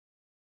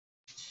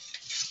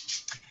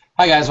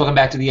Hi guys, welcome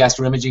back to the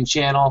Astroimaging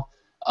channel.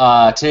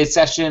 Today's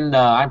session,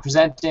 I'm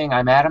presenting,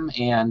 I'm Adam,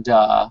 and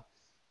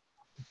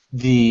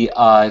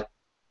the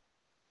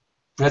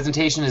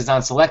presentation is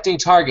on selecting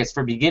targets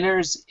for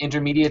beginners,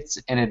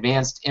 intermediates, and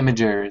advanced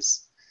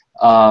imagers.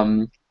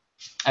 And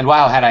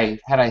wow, had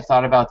I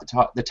thought about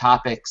the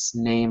topic's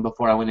name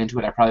before I went into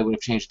it, I probably would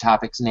have changed the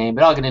topic's name,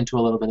 but I'll get into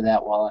a little bit of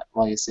that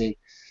while you see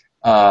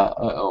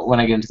when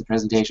I get into the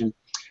presentation.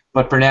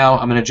 But for now,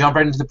 I'm going to jump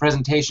right into the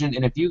presentation,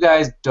 and if you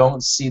guys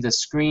don't see the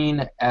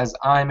screen as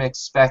I'm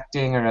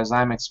expecting or as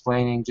I'm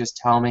explaining, just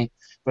tell me.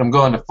 But I'm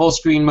going to full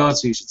screen mode,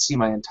 so you should see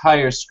my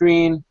entire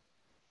screen.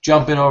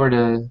 Jumping over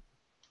to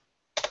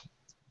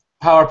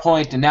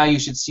PowerPoint, and now you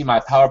should see my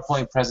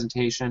PowerPoint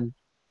presentation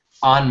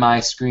on my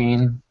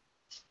screen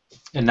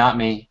and not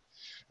me.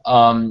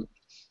 So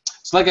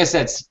like I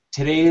said,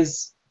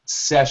 today's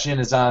session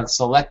is on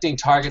selecting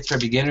targets for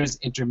beginners,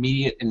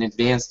 intermediate, and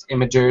advanced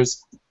imagers.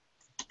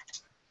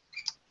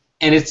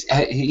 And it's,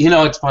 you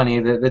know, it's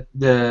funny,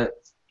 the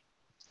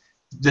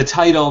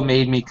title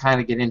made me kind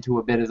of get into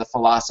a bit of the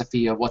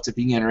philosophy of what's a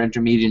beginner,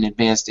 intermediate, and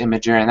advanced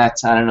imager, and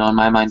that's, I don't know, in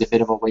my mind, a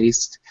bit of a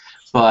waste.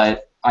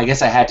 But I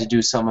guess I had to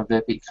do some of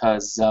it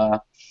because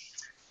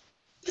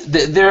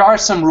there are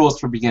some rules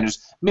for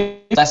beginners.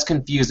 Maybe less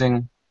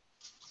confusing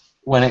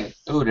when it...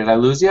 Oh, did I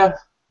lose you?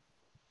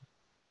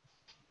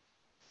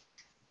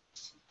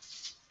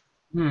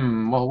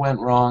 What went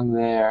wrong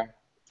there?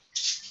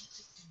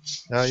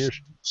 No,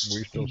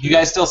 we still you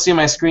guys still see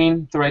my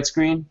screen, the right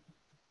screen?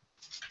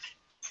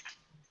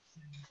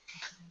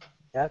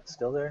 Yeah, it's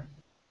still there.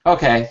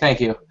 Okay, thank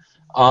you.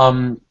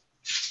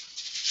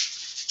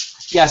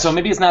 Yeah, so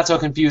maybe it's not so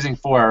confusing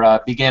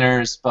for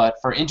beginners, but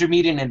for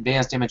intermediate and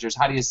advanced imagers,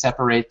 how do you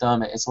separate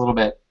them? It is a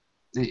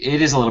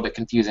little bit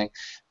confusing.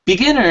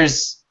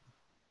 Beginners,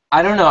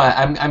 I don't know,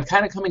 I'm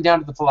kind of coming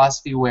down to the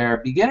philosophy where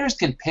beginners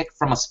can pick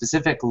from a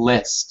specific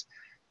list,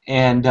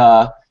 and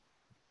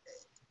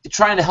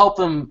trying to help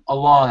them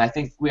along, I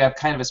think we have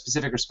kind of a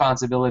specific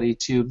responsibility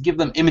to give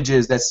them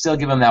images that still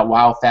give them that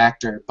wow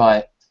factor,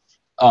 but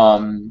are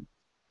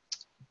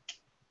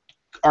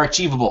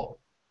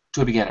achievable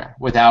to a beginner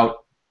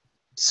without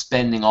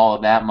spending all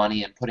of that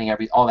money and putting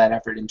all that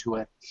effort into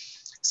it.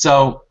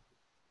 So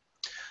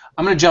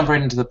I'm going to jump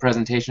right into the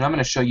presentation. I'm going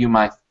to show you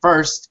my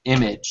first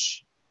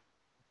image,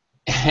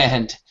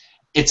 and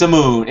it's a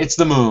moon. It's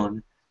the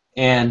moon,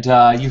 and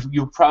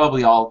you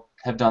probably all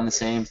have done the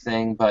same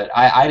thing, but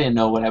I didn't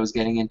know what I was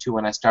getting into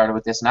when I started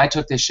with this, and I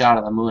took this shot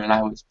of the moon and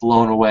I was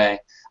blown away.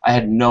 I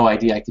had no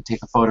idea I could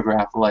take a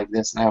photograph like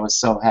this, and I was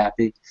so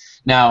happy.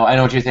 Now, I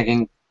know what you're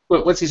thinking.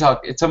 What's he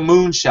talking? It's a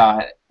moon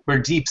shot. We're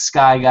deep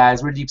sky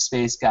guys. We're deep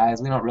space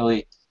guys. We don't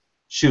really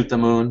shoot the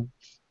moon.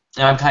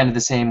 And I'm kind of the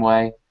same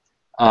way.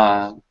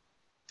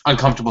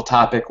 Uncomfortable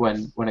topic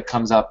when it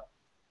comes up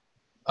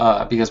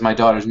because my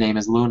daughter's name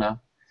is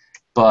Luna.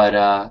 But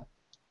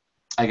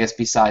I guess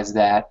besides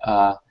that,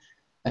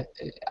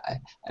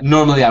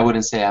 normally I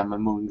wouldn't say I'm a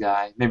moon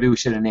guy. Maybe we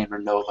should have named her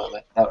Nova,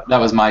 but that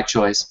was my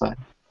choice. But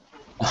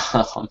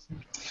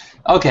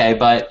okay,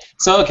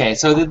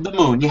 so the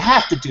moon, you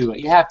have to do it.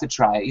 You have to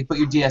try it. You put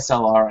your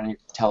DSLR on your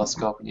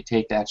telescope and you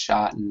take that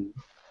shot, and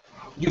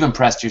you've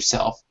impressed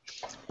yourself.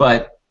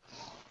 But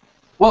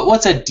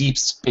what's a deep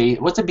space?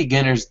 What's a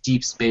beginner's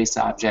deep space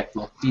object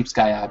look? Deep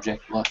sky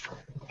object look?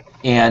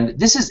 And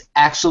this is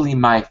actually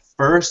my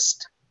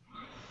first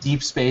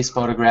deep space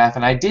photograph,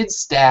 and I did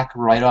stack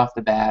right off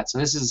the bat. So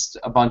this is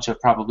a bunch of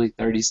probably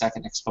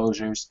 30-second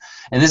exposures,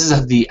 and this is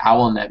of the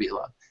Owl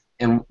Nebula.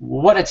 And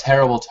what a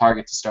terrible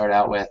target to start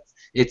out with.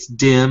 It's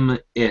dim.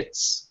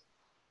 It's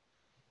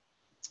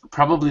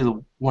probably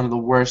one of the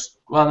worst.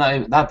 Well,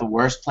 not the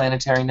worst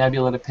planetary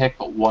nebula to pick,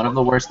 but one of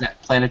the worst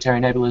planetary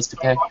nebulas to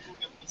pick.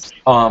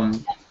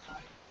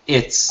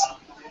 It's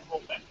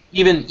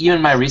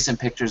even my recent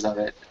pictures of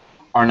it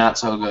are not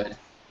so good,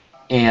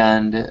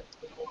 and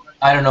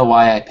I don't know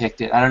why I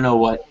picked it. I don't know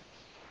what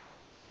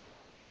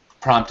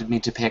prompted me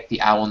to pick the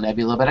Owl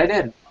Nebula, but I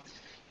did.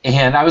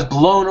 And I was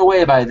blown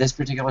away by this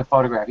particular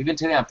photograph. Even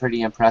today I'm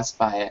pretty impressed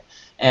by it.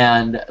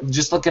 And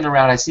just looking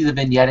around, I see the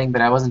vignetting, but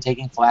I wasn't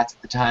taking flats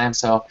at the time,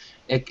 so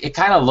it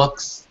kind of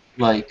looks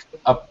like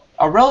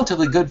a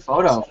relatively good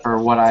photo for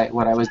what I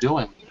was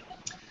doing.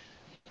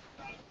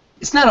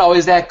 It's not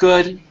always that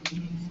good.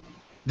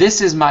 This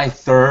is my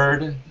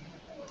third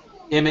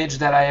image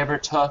that I ever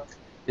took.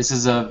 This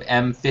is of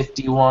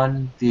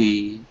M51,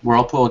 the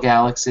Whirlpool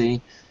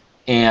Galaxy,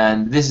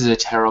 and this is a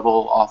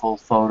terrible, awful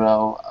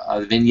photo.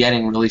 The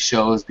vignetting really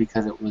shows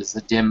because it was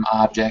a dim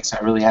object, so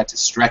I really had to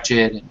stretch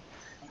it, and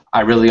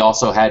I really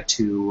also had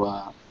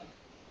to,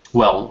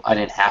 well, I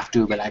didn't have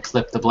to, but I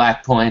clipped the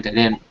black point. I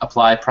didn't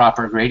apply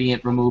proper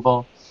gradient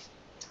removal.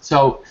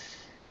 So,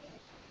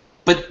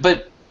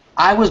 but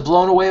I was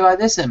blown away by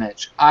this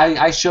image.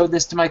 I showed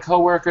this to my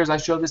coworkers, I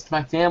showed this to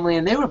my family,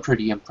 and they were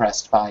pretty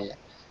impressed by it.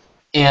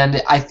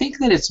 And I think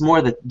that it's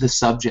more the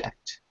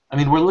subject. I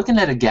mean, we're looking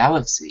at a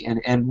galaxy,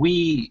 and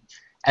we,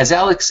 as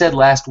Alex said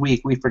last week,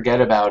 we forget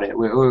about it.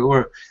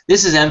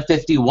 This is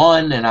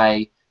M51, and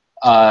I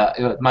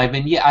My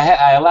vignette,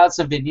 I allowed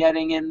some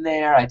vignetting in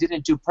there. I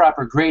didn't do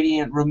proper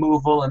gradient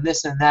removal and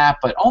this and that,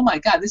 but oh my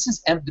God,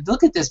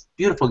 look at this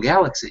beautiful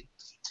galaxy.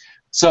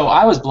 So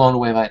I was blown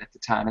away by it at the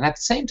time, and at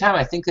the same time,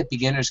 I think that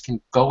beginners can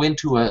go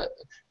into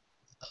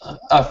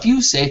a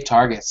few safe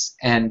targets,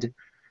 and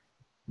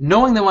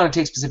knowing they want to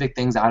take specific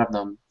things out of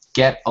them,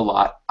 get a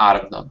lot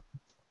out of them.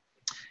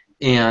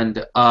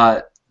 And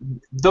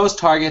those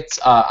targets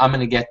I'm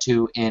going to get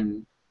to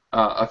in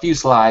a few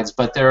slides,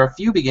 but there are a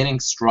few beginner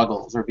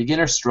struggles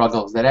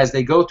that as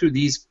they go through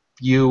these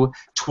few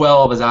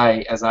 12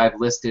 as I've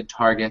listed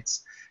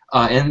targets,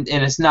 and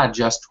it's not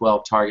just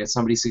 12 targets.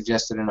 Somebody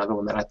suggested another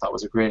one that I thought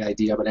was a great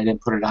idea, but I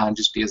didn't put it on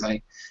just because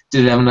I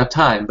didn't have enough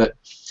time. But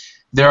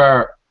there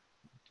are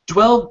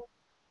 12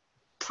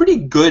 pretty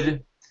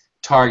good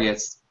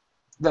targets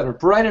that are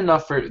bright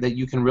enough that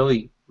you can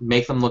really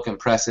make them look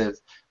impressive,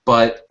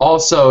 but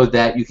also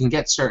that you can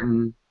get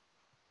certain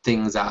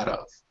things out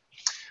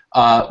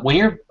of. When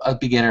you're a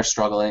beginner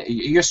struggling,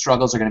 your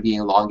struggles are going to be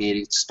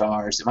elongated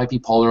stars. It might be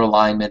polar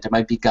alignment. It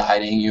might be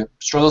guiding. Your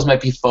struggles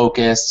might be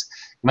focus.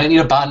 You might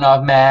need a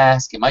Batinov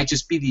mask. It might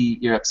just be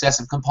your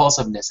obsessive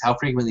compulsiveness. How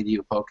frequently do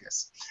you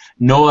focus?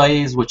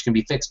 Noise, which can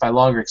be fixed by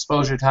longer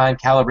exposure time,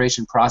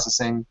 calibration,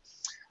 processing.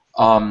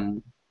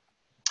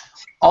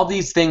 All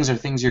these things are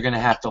things you're going to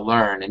have to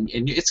learn, and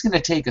it's going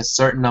to take a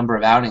certain number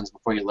of outings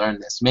before you learn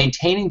this.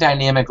 Maintaining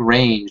dynamic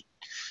range,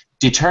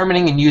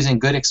 determining and using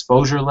good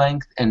exposure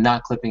length, and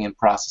not clipping and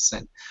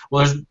processing.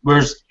 Well,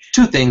 there's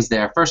two things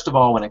there. First of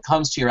all, when it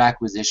comes to your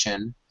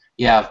acquisition,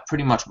 you have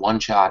pretty much one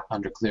shot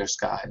under clear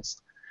skies.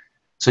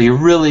 So you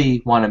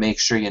really want to make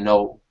sure you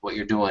know what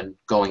you're doing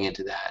going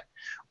into that.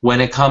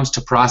 When it comes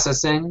to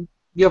processing,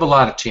 you have a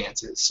lot of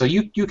chances. So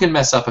you can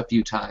mess up a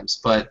few times,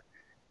 but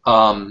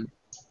the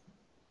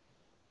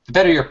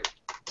better your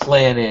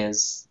plan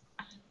is,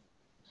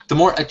 the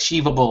more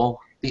achievable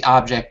the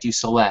object you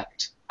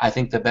select, I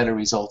think the better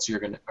results you're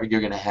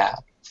gonna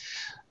have.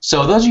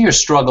 So those are your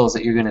struggles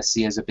that you're gonna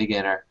see as a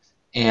beginner,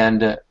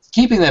 and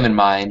keeping them in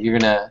mind, you're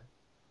gonna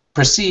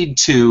proceed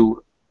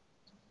to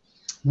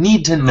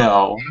need to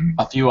know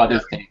a few other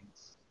things.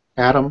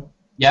 Adam?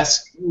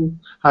 Yes?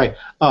 Hi.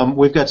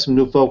 We've got some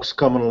new folks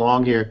coming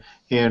along here,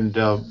 and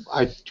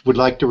I would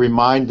like to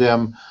remind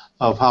them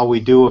of how we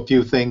do a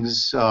few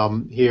things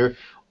here.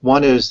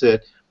 One is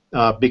that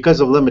because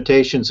of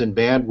limitations in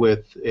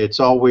bandwidth, it's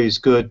always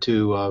good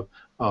to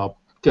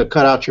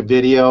cut out your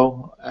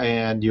video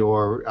and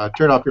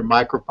turn off your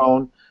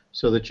microphone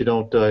so that you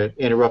don't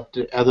interrupt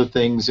other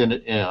things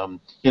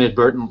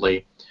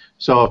inadvertently.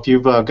 So if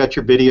you've got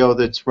your video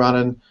that's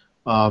running,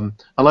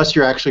 unless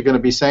you're actually going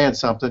to be saying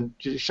something,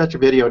 just shut your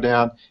video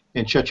down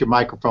and shut your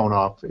microphone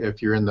off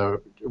if you're in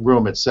the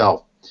room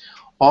itself.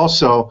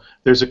 Also,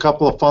 there's a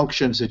couple of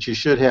functions that you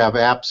should have,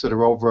 apps that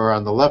are over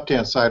on the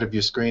left-hand side of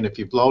your screen if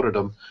you've loaded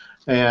them,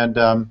 and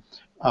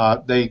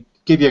they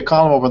give you a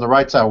column over on the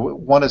right side.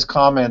 One is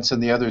comments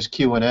and the other is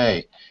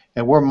Q&A,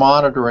 and we're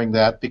monitoring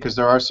that because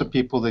there are some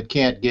people that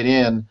can't get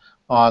in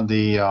on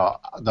the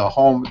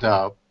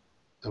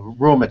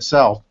room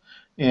itself.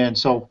 And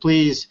so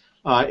please,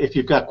 if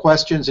you've got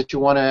questions that you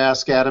want to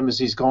ask Adam as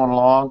he's going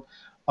along,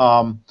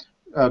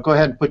 go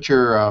ahead and put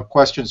your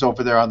questions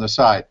over there on the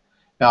side.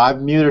 Now,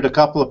 I've muted a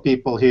couple of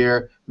people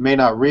here. You may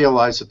not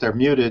realize that they're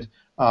muted,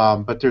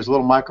 but there's a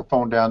little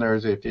microphone down there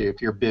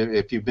if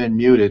you've been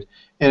muted,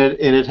 and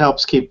it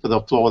helps keep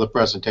the flow of the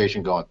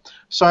presentation going.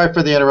 Sorry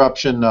for the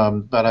interruption,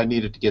 but I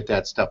needed to get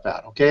that stuff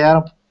out. Okay,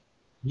 Adam?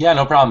 Yeah,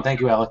 no problem. Thank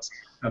you, Alex.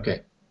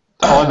 Okay.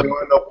 Oh, there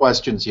are no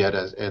questions yet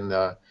in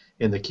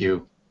the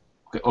queue.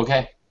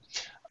 Okay.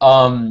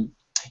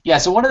 Yeah,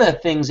 so one of the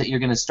things that you're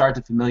going to start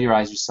to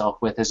familiarize yourself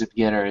with as a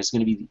beginner is going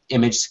to be the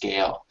image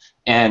scale.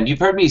 And you've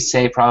heard me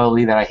say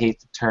probably that I hate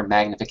the term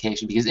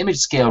magnification because image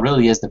scale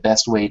really is the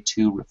best way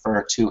to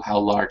refer to how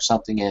large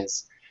something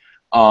is.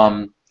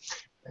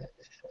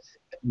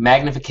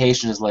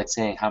 Magnification is like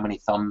saying how many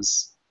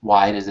thumbs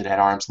wide is it at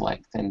arm's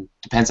length, and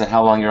depends on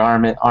how long your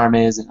arm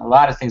is, and a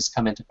lot of things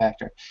come into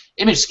factor.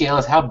 Image scale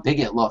is how big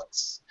it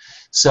looks.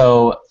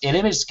 So in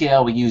image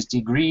scale, we use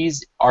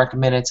degrees, arc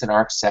minutes, and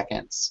arc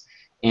seconds.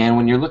 And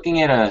when you're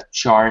looking at a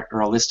chart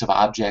or a list of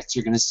objects,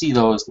 you're going to see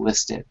those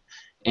listed.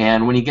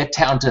 And when you get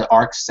down to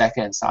arc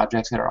seconds,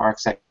 objects that are arc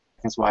seconds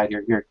wide,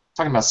 you're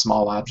talking about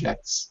small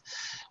objects.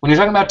 When you're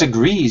talking about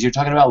degrees, you're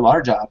talking about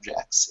large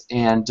objects.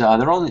 And I'm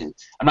not going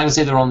to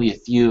say there are only a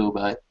few,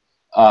 but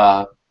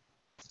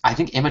I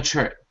think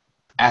amateur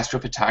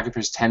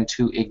astrophotographers tend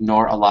to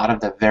ignore a lot of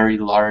the very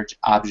large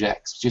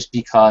objects just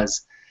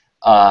because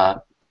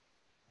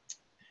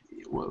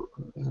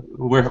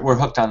we're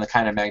hooked on the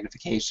kind of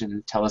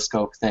magnification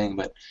telescope thing,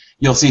 but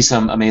you'll see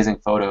some amazing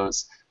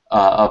photos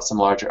of some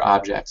larger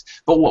objects.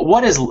 But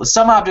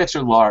some objects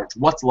are large.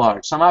 What's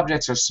large? Some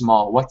objects are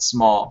small. What's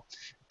small?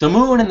 The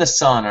moon and the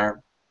sun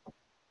are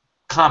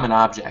common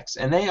objects,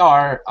 and they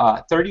are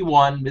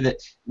 31.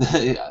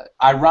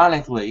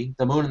 Ironically,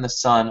 the moon and the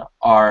sun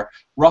are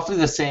roughly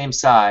the same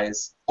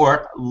size,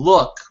 or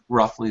look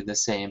roughly the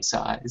same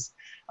size.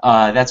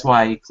 That's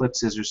why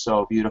eclipses are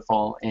so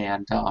beautiful,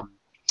 and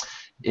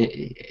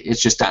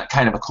it's just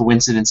kind of a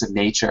coincidence of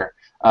nature.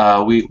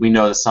 We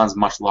know the sun's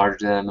much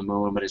larger than the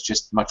moon, but it's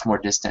just much more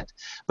distant.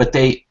 But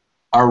they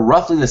are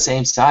roughly the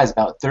same size,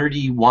 about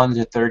 31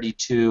 to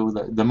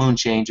 32. The moon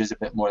changes a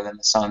bit more than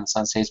the sun. The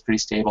sun stays pretty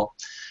stable.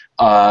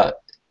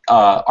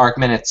 Arc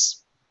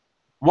minutes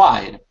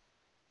wide.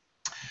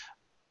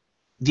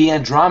 The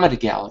Andromeda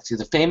Galaxy,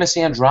 the famous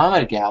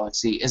Andromeda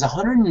Galaxy, is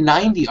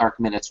 190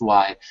 arc minutes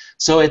wide.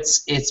 So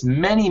it's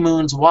many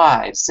moons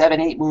wide, 7,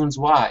 8 moons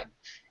wide.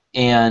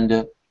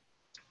 And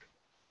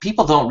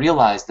people don't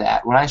realize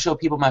that. When I show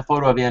people my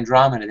photo of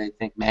Andromeda, they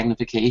think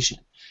magnification.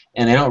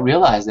 And they don't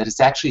realize that it's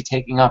actually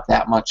taking up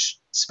that much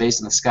space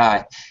in the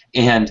sky.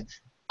 And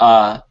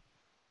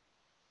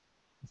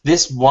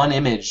this one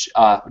image,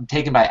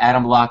 taken by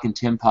Adam Block and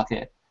Tim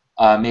Puckett,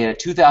 made a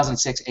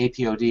 2006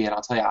 APOD, and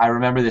I'll tell you, I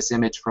remember this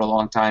image for a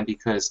long time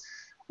because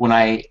when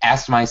I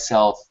asked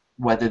myself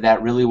whether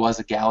that really was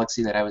a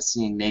galaxy that I was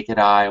seeing naked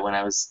eye when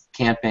I was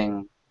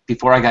camping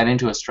before I got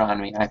into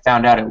astronomy, I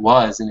found out it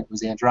was, and it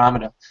was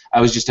Andromeda.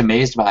 I was just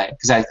amazed by it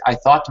because I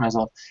thought to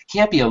myself,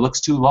 can't be, it looks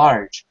too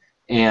large.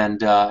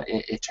 And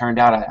it turned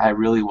out I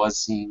really was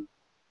seeing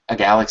a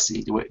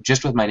galaxy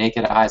just with my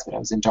naked eyes, but I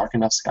was in dark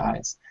enough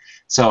skies.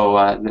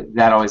 So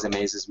that always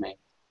amazes me.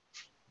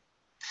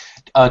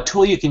 A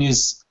tool you can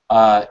use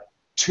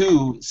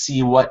to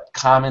see what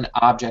common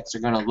objects are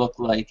going to look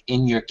like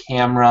in your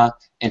camera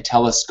and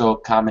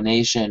telescope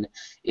combination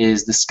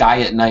is the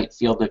Sky at Night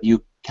Field of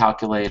View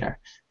Calculator.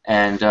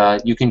 And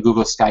you can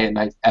Google Sky at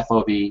Night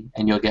FOV,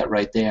 and you'll get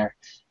right there.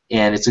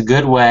 And it's a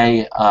good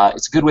way.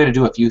 It's a good way to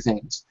do a few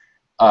things.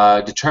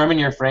 Determine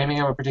your framing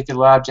of a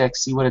particular object,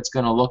 see what it's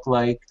going to look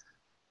like,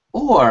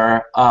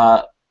 or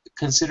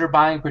consider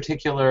buying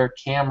particular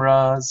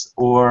cameras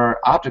or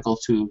optical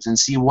tubes and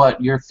see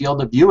what your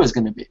field of view is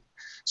going to be.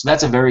 So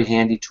that's a very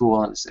handy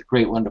tool, and it's a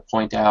great one to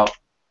point out.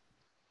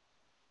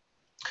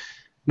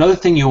 Another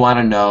thing you want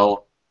to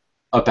know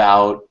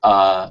about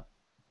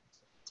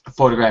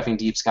photographing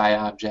deep sky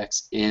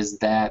objects is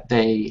that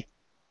they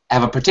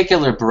have a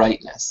particular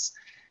brightness.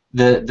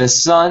 The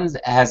Sun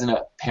has an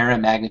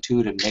apparent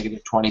magnitude of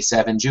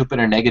 -27,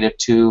 Jupiter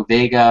 -2,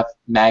 Vega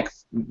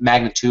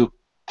magnitude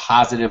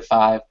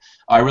 +5.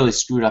 I really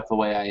screwed up the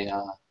way I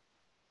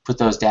put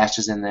those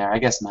dashes in there. I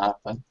guess not,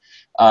 but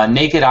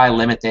naked eye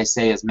limit, they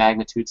say, is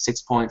magnitude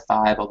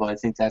 6.5, although I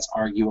think that's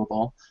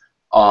arguable.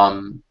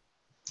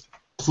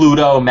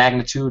 Pluto,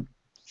 magnitude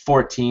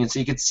 14. So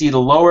you can see the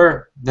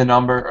lower the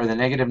number, or the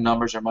negative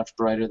numbers are much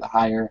brighter, the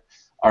higher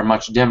are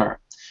much dimmer.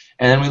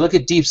 And then we look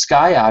at deep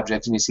sky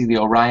objects, and you see the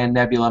Orion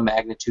Nebula,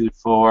 magnitude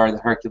 4, the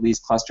Hercules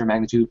Cluster,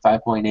 magnitude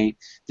 5.8,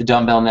 the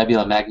Dumbbell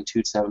Nebula,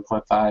 magnitude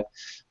 7.5.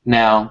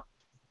 Now,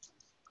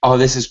 oh,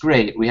 this is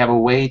great. We have a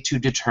way to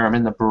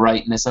determine the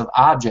brightness of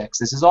objects.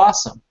 This is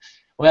awesome.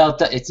 Well,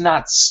 it's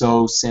not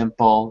so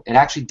simple. It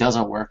actually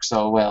doesn't work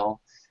so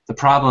well. The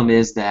problem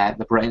is that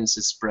the brightness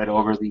is spread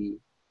over the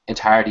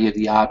entirety of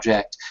the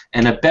object,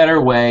 and a better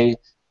way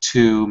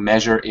to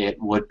measure it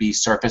would be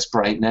surface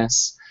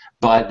brightness,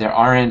 but there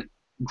aren't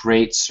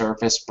great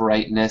surface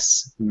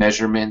brightness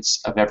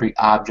measurements of every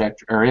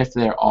object, or if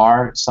there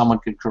are, someone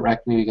could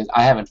correct me because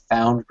I haven't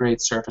found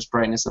great surface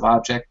brightness of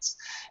objects.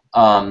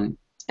 And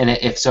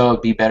if so, it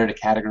would be better to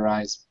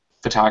categorize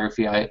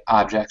photography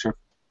objects or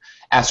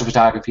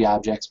astrophotography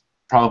objects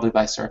probably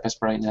by surface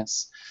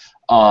brightness.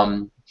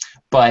 And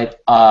when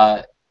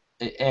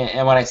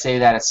I say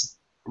that, it's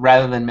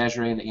rather than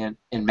measuring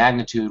in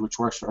magnitude, which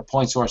works for a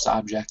point source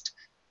object,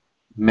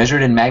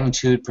 measured in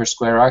magnitude per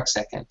square arc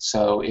second.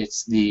 So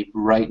it's the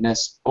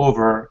brightness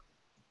over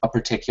a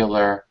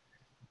particular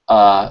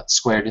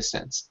square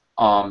distance.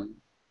 And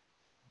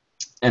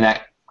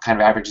that kind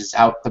of averages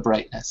out the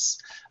brightness.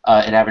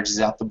 It averages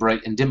out the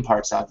bright and dim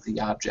parts of the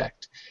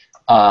object.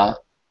 And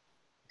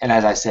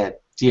as I said,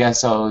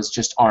 DSOs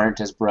just aren't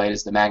as bright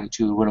as the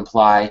magnitude would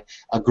imply.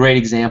 A great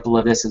example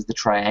of this is the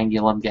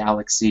Triangulum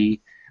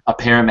Galaxy, a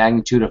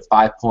paramagnitude of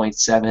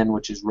 5.7,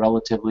 which is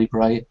relatively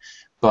bright.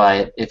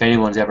 But if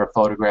anyone's ever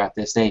photographed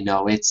this, they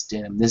know it's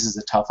dim. This is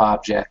a tough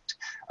object.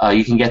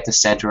 You can get the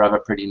center of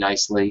it pretty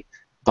nicely,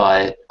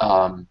 but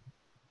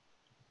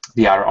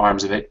the outer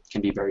arms of it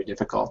can be very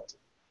difficult.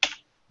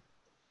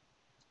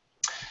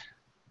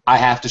 I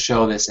have to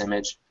show this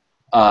image.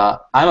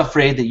 I'm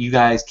afraid that you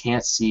guys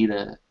can't see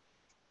the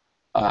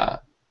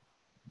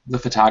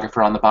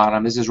photographer on the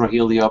bottom. This is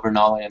Rogelio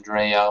Bernal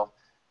Andreo,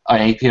 an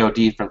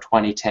APOD from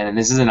 2010, and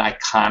this is an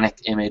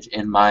iconic image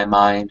in my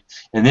mind.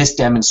 And this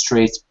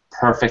demonstrates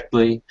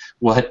perfectly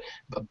what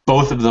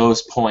both of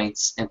those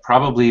points, and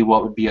probably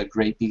what would be a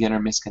great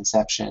beginner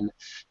misconception.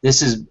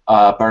 This is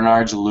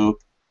Barnard's Loop.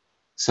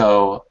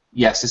 So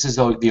yes, this is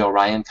the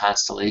Orion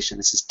constellation.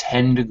 This is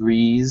 10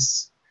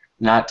 degrees,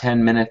 not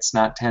 10 minutes,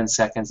 not 10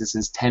 seconds. This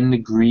is 10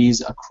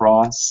 degrees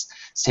across.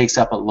 This takes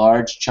up a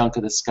large chunk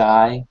of the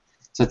sky.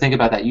 So think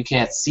about that. You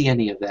can't see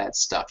any of that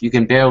stuff. You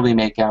can barely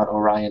make out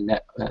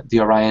the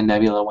Orion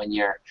Nebula when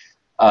you're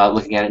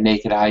looking at a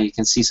naked eye. You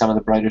can see some of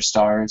the brighter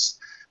stars.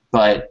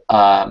 But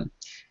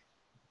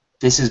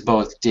this is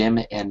both dim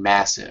and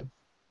massive.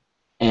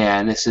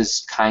 and this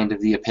is kind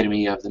of the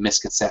epitome of the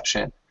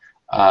misconception.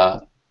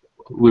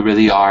 We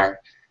really are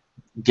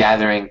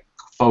gathering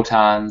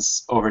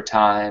photons over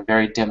time,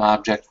 very dim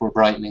objects, we're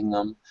brightening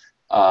them,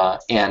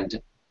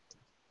 and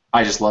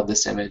I just love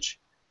this image.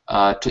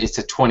 It's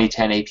a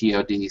 2010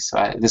 APOD,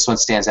 so this one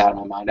stands out in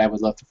my mind. I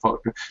would love to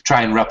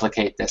try and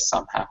replicate this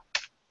somehow.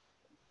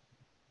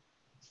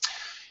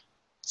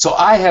 So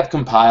I have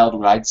compiled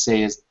what I'd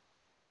say is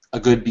a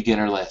good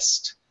beginner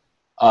list.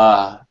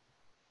 I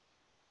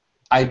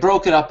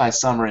broke it up by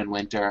summer and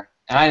winter,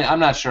 and I'm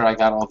not sure I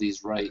got all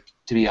these right,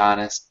 to be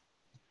honest.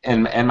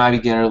 And my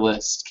beginner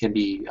list can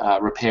be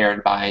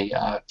repaired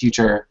by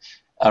future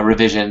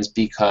revisions,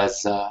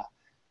 because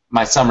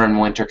my summer and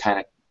winter kind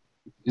of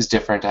is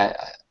different.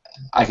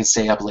 I can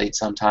stay up late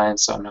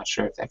sometimes, so I'm not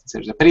sure if that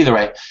considers it. But either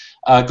way,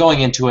 going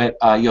into it,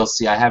 you'll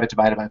see I have it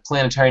divided by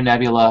planetary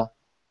nebula,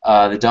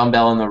 the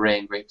dumbbell and the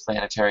ring, great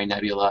planetary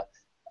nebula.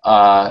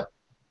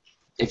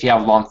 If you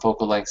have long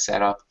focal length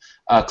setup,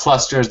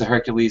 clusters, the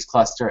Hercules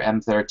cluster,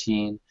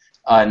 M13,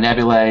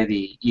 nebulae,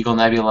 the Eagle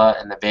Nebula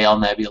and the Veil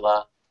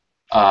Nebula,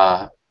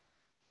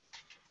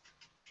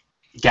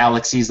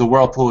 galaxies, the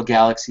Whirlpool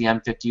Galaxy,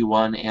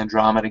 M51,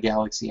 Andromeda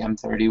Galaxy,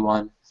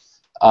 M31.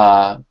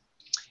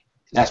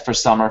 That's for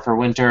summer. For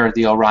winter,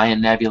 the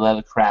Orion Nebula,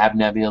 the Crab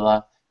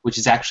Nebula, which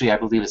is actually, I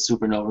believe, a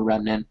supernova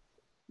remnant.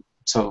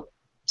 So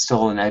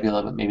still a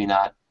nebula, but maybe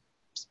not.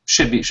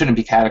 Shouldn't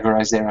be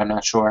categorized there. I'm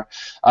not sure.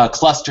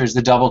 Clusters,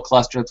 the double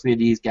cluster of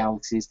Pleiades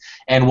galaxies.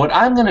 And what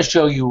I'm going to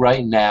show you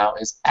right now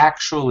is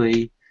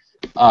actually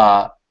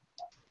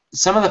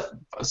some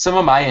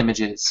of my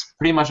images,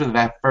 pretty much with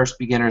that first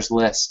beginner's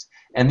list.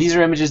 And these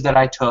are images that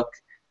I took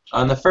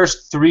on the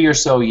first 3 or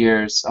so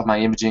years of my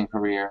imaging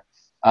career.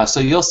 So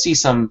you'll see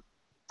some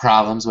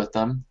problems with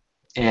them,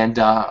 and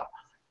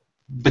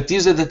but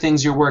these are the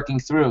things you're working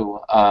through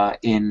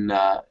in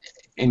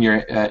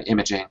your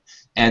imaging.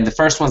 And the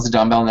first one's the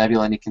Dumbbell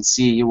Nebula, and you can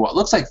see what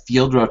looks like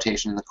field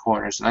rotation in the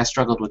corners. And I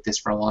struggled with this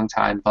for a long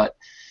time, but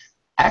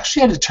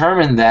actually I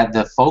determined that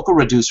the focal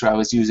reducer I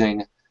was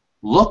using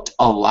looked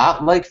a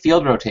lot like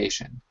field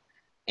rotation.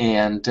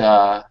 And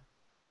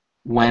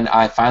when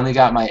I finally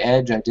got my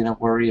edge, I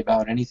didn't worry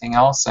about anything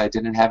else. I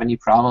didn't have any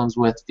problems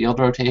with field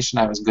rotation.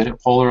 I was good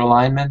at polar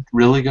alignment,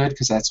 really good,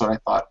 because that's what I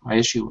thought my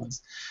issue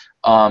was.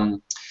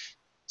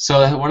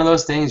 So one of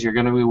those things, you're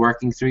going to be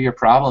working through your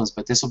problems,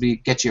 but this will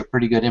get you a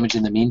pretty good image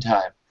in the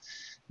meantime.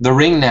 The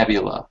Ring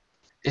Nebula.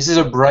 This is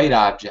a bright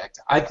object.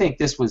 I think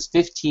this was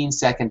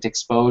 15-second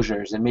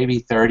exposures and maybe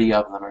 30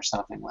 of them or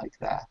something like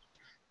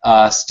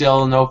that.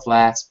 Still no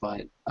flats,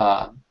 but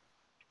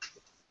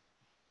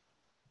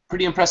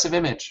pretty impressive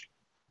image.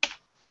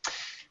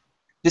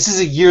 This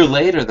is a year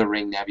later, the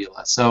Ring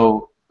Nebula.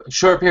 So a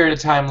short period of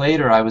time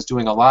later, I was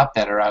doing a lot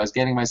better. I was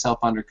getting myself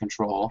under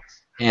control,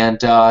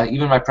 and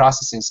even my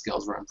processing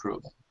skills were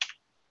improving.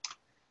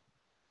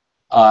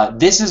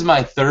 This is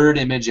my third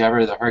image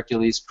ever, the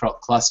Hercules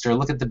cluster.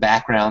 Look at the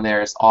background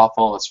there. It's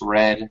awful. It's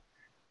red.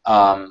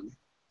 But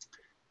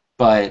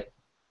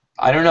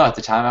I don't know. At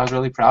the time, I was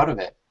really proud of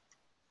it.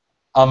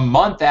 A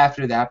month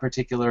after that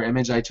particular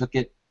image, I took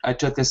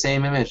the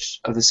same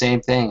image of the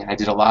same thing, and I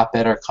did a lot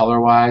better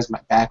color-wise.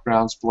 My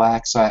background's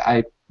black, so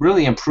I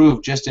really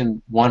improved just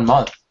in 1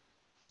 month.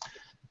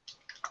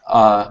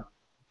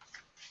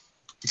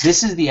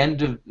 This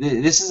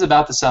is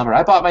about the summer.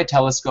 I bought my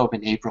telescope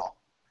in April.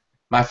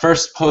 My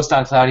first post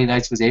on Cloudy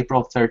Nights was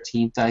April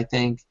 13th, I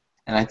think,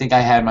 and I think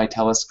I had my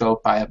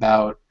telescope by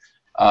about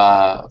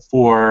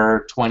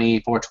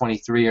 420,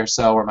 423 or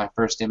so were my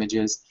first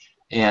images,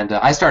 and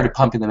I started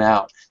pumping them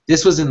out.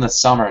 This was in the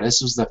summer.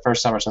 This was the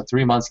first summer, so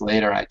 3 months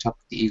later I took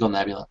the Eagle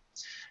Nebula.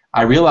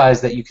 I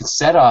realized that you can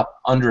set up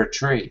under a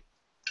tree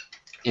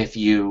if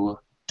you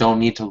don't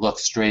need to look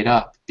straight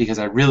up, because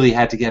I really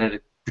had to get at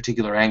a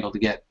particular angle to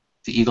get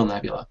the Eagle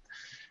Nebula.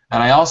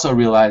 And I also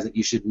realized that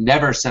you should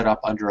never set up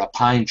under a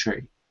pine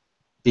tree,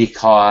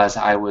 because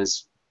I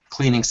was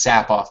cleaning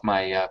sap off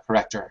my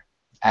corrector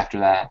after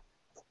that.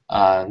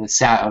 The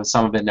sap,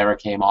 some of it never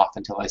came off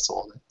until I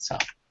sold it. So,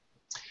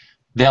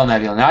 Veil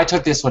Nebula. Now I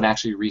took this one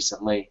actually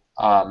recently.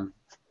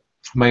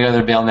 My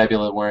other Veil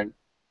Nebula weren't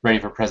ready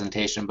for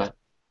presentation, but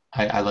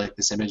I like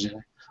this image and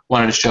I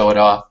wanted to show it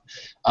off.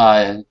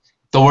 The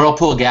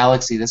Whirlpool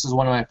Galaxy. This was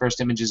one of my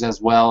first images as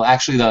well.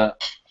 Actually,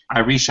 I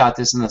reshot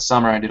this in the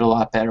summer. I did a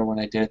lot better when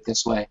I did it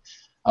this way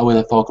with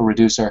a focal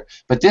reducer.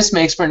 But this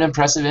makes for an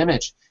impressive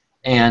image.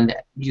 And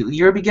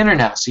you're a beginner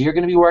now, so you're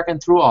going to be working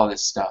through all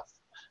this stuff.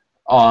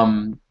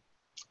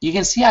 You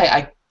can see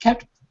I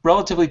kept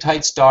relatively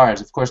tight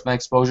stars. Of course, my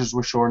exposures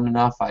were short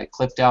enough. I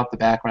clipped out the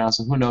background,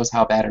 so who knows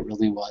how bad it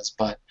really was.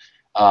 But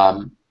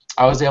I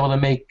was able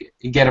to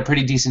get a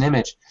pretty decent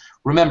image.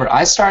 Remember,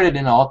 I started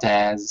in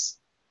Alt-Az.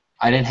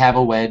 I didn't have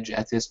a wedge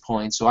at this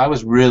point, so I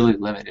was really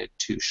limited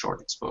to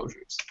short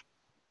exposures.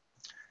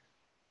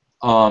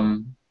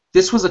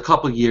 This was a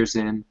couple years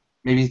in,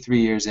 maybe 3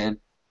 years in.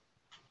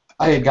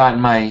 I had gotten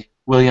my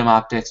William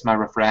Optics, my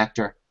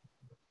refractor,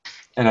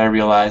 and I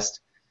realized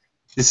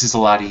this is a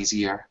lot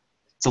easier.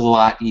 It's a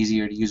lot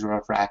easier to use a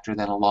refractor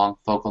than a long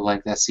focal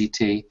length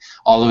SCT.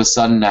 All of a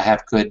sudden, I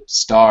have good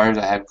stars.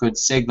 I have good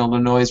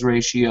signal-to-noise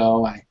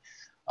ratio.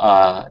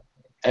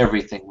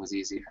 Everything was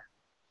easier.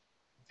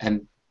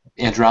 And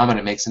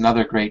Andromeda makes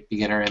another great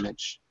beginner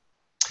image.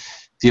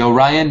 The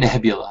Orion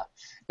Nebula.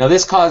 Now,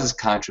 this causes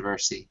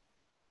controversy.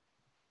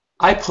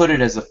 I put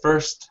it as the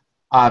first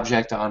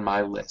object on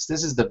my list.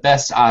 This is the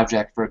best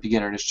object for a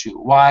beginner to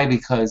shoot. Why?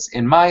 Because,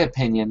 in my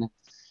opinion,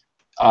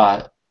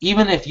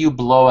 even if you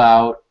blow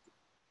out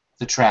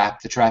the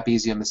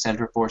trapezium, the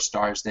center 4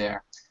 stars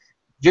there,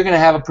 you're going to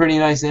have a pretty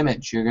nice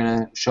image. You're going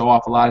to show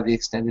off a lot of the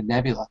extended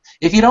nebula.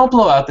 If you don't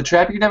blow out the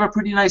trap, you're going to have a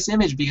pretty nice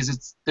image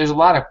because there's a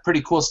lot of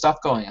pretty cool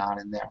stuff going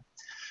on in there.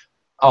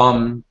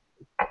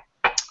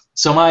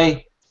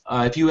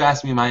 If you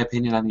ask me my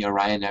opinion on the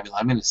Orion Nebula,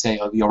 I'm going to say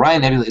the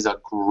Orion Nebula is a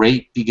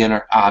great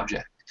beginner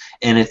object,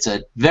 and it's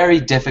a very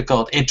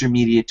difficult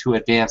intermediate to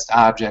advanced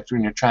object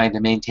when you're trying to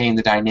maintain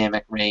the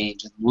dynamic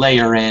range and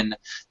layer in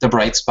the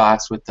bright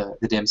spots with the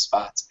dim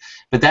spots.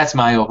 But that's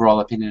my overall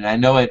opinion. I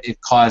know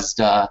it caused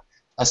a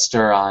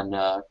stir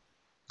on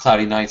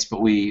Cloudy Nights,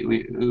 but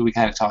we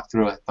kind of talked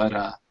through it.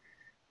 But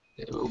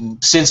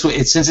since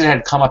it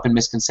had come up in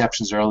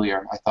misconceptions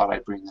earlier, I thought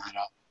I'd bring that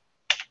up.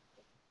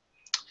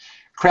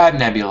 Crab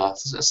Nebula,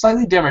 a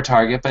slightly dimmer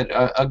target, but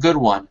a good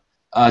one.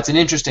 It's an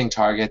interesting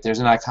target. There's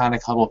an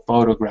iconic Hubble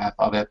photograph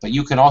of it, but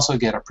you can also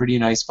get a pretty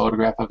nice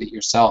photograph of it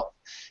yourself.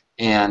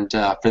 And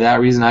for that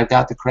reason, I've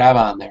got the Crab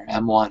on there,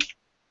 M1.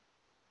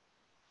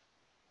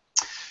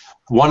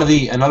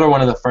 Another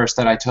one of the first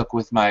that I took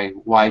with my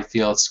wide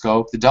field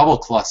scope, the double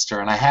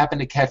cluster, and I happened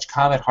to catch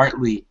Comet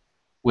Hartley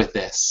with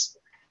this.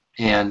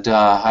 And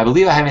I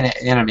believe I have an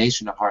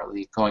animation of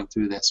Hartley going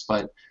through this,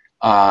 but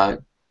a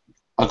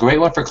great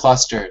one for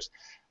clusters.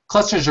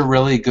 Clusters are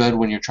really good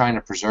when you're trying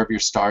to preserve your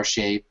star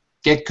shape,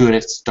 get good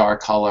at star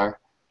color,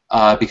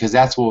 because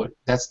that's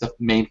the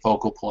main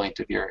focal point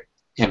of your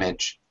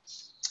image.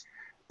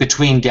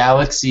 Between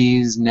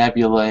galaxies,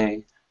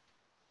 nebulae,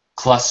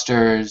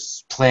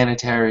 clusters,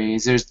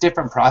 planetaries, there's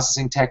different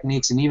processing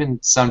techniques and even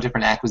some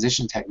different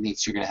acquisition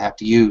techniques you're going to have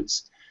to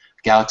use.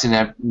 Galaxy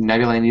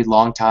nebulae need a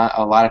lot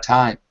of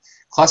time.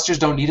 Clusters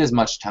don't need as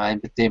much time,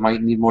 but they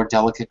might need more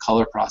delicate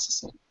color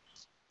processing.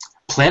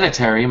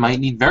 Planetary might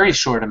need very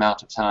short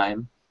amount of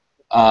time,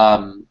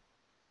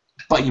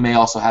 but you may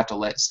also have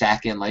to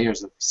stack in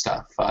layers of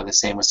stuff. The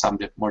same with some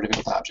more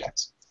difficult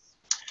objects.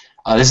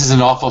 This is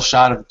an awful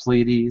shot of the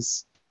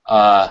Pleiades.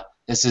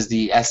 This is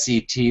the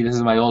SCT. This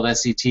is my old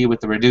SCT with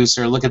the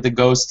reducer. Look at the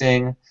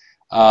ghosting.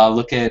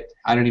 Look at,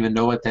 I don't even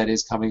know what that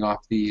is coming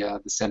off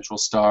the central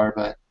star,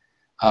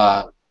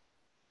 but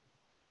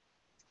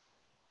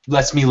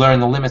lets me learn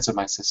the limits of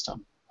my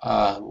system.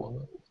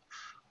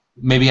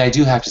 Maybe I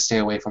do have to stay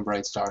away from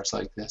bright stars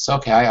like this.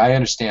 Okay, I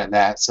understand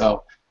that.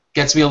 So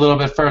gets me a little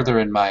bit further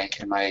in my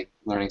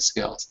learning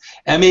skills.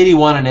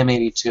 M81 and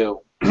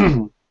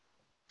M82.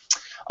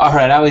 All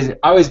right, I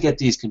always get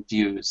these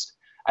confused.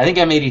 I think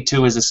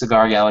M82 is a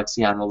cigar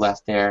galaxy on the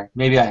left there.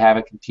 Maybe I have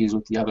it confused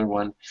with the other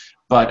one.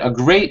 But a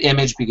great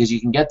image because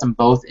you can get them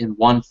both in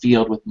one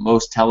field with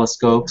most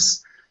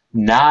telescopes.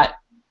 Not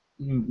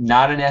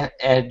an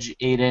edge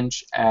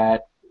 8-inch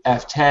at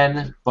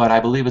f10, but I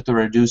believe with the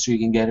reducer you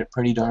can get it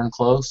pretty darn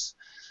close.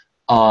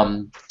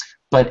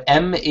 But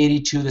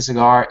M82, the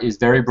cigar, is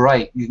very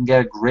bright. You can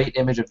get a great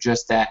image of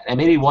just that.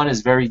 M81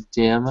 is very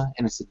dim,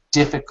 and it's a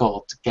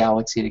difficult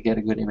galaxy to get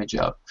a good image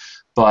of.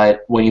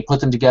 But when you put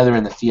them together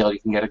in the field, you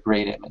can get a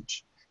great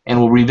image. And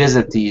we'll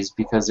revisit these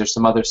because there's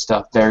some other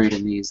stuff buried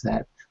in these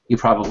that you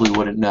probably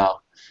wouldn't know.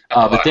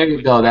 But there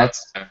you go.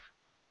 That's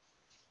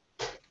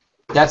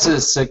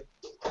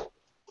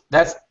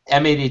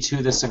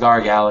M82, the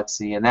cigar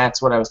galaxy, and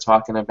that's what I was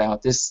talking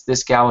about.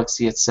 This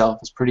galaxy itself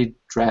is pretty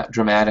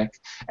dramatic.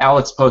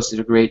 Alex posted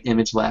a great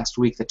image last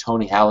week that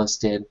Tony Hallis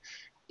did.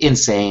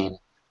 Insane.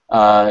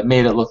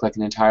 Made it look like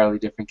an entirely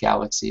different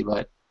galaxy,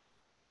 but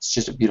it's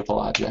just a beautiful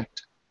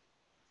object.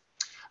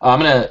 I'm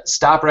going to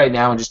stop right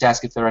now and just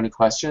ask if there are any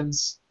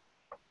questions.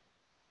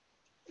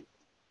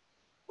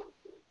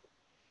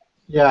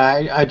 Yeah,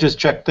 I just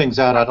checked things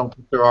out. I don't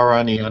think there are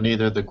any on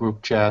either the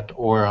group chat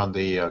or on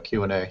the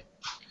Q&A.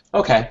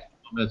 Okay.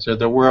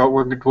 So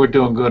we're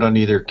doing good on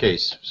either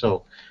case.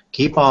 So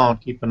keep on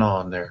keeping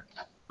on there.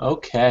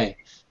 Okay.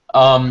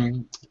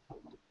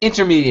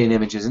 Intermediate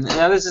images, and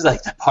now this is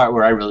like the part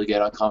where I really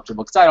get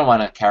uncomfortable because I don't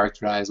want to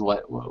characterize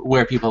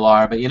where people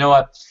are, but you know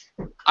what?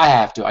 I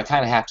have to. I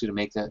kind of have to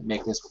make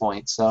this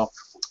point. So,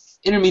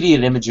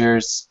 intermediate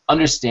imagers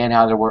understand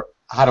how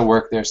to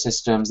work their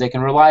systems. They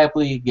can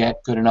reliably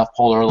get good enough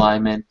polar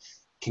alignment.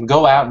 Can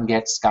go out and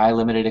get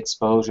sky-limited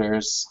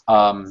exposures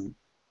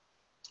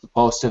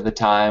most of the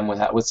time,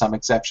 with some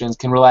exceptions.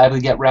 Can reliably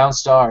get round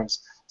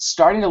stars.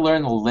 Starting to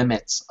learn the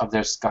limits of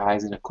their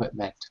skies and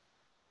equipment.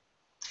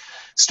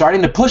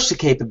 Starting to push the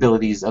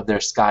capabilities of their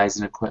skies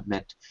and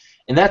equipment.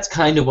 And that's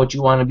kind of what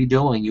you want to be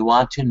doing. You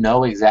want to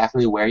know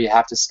exactly where you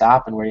have to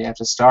stop and where you have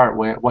to start,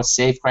 what's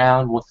safe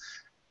ground.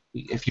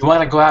 If you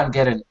want to go out and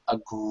get a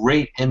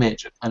great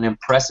image, an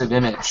impressive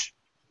image,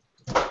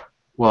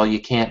 well, you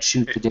can't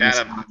shoot the dimmest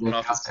Adam, I don't know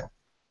object if out it's there.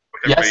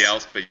 with everybody Yes?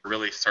 else, but you're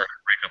really starting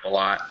to break up a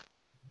lot.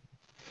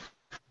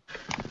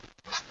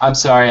 I'm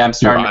sorry, I'm Your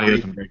starting audio to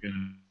isn't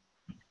breaking.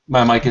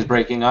 my mic is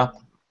breaking up.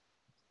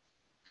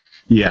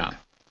 Yeah.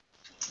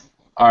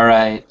 All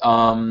right.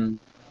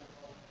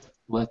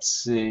 Let's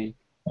see.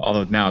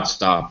 Although now it's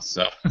stopped,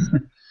 so.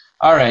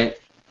 All right.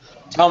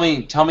 Tell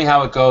me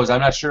how it goes.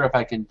 I'm not sure if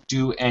I can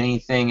do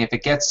anything. If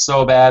it gets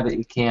so bad that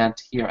you can't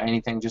hear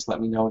anything, just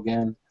let me know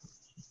again.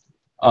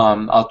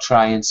 I'll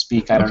try and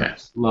speak, I don't know,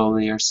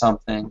 slowly or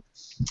something.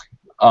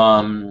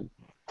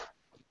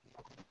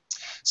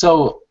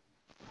 So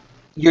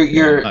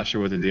you're I'm not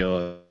sure what the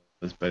deal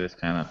is, but it's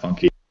kind of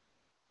funky.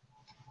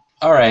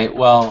 all right.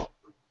 Well,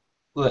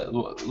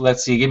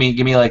 let's see. Give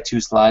me like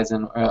 2 slides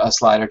and or a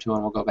slide or 2,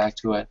 and we'll go back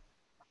to it.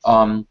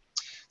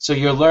 So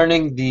you're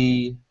learning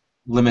the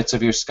limits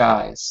of your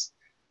skies,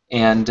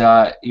 and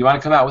you want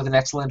to come out with an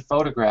excellent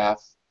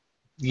photograph.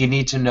 You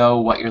need to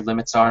know what your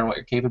limits are and what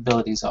your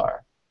capabilities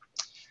are.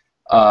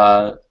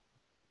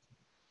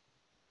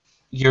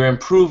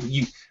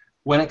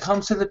 When it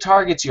comes to the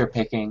targets you're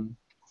picking,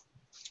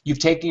 you've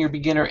taken your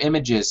beginner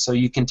images, so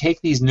you can take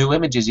these new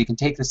images, you can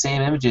take the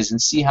same images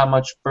and see how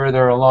much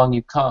further along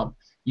you've come.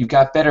 You've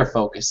got better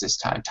focus this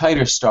time,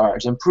 tighter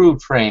stars,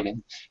 improved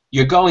framing.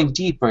 You're going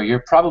deeper.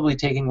 You're probably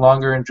taking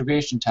longer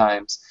integration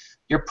times.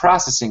 Your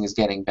processing is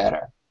getting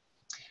better.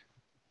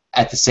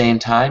 At the same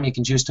time, you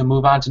can choose to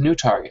move on to new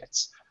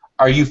targets.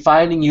 Are you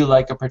finding you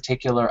like a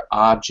particular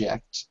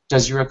object?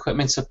 Does your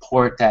equipment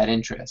support that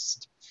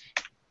interest?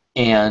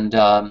 And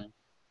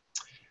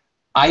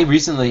I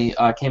recently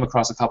came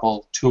across a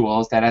couple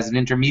tools that, as an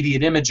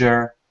intermediate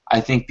imager, I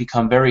think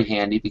become very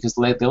handy because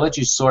they let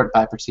you sort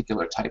by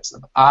particular types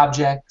of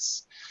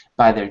objects,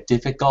 by their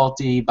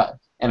difficulty,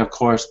 and of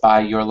course by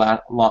your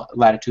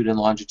latitude and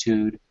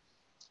longitude,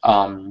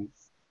 and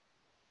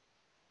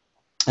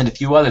a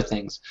few other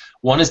things.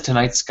 One is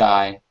Tonight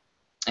Sky,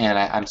 and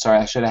I'm sorry,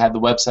 I should have had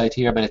the website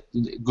here, but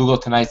Google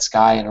Tonight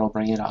Sky and it'll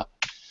bring it up.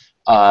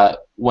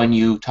 When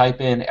you type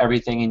in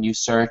everything and you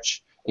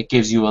search, it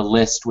gives you a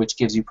list which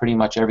gives you pretty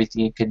much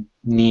everything you could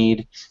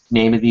need: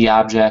 name of the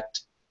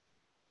object,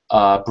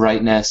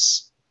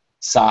 brightness,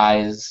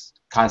 size,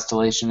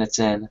 constellation it's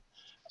in,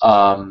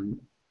 a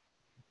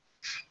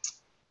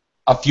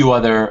few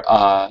other,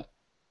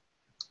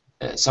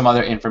 some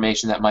other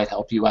information that might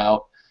help you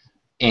out.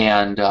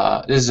 And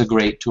this is a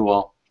great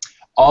tool.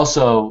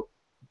 Also,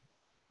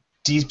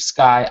 Deep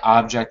Sky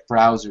Object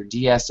Browser,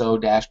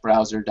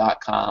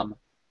 DSO-browser.com,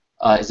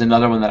 is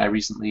another one that I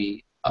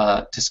recently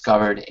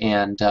discovered,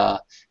 and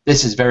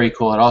this is very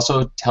cool. It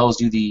also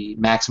tells you the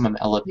maximum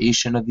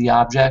elevation of the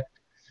object,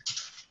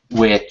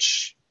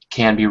 which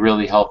can be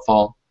really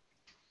helpful.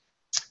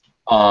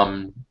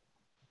 I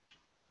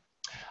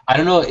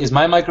don't know, is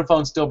my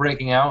microphone still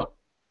breaking out?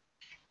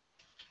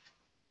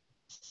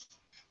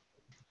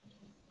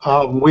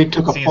 We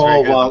took a Seems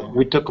poll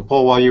very good.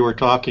 while you were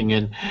talking,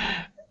 and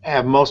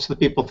most of the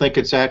people think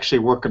it's actually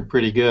working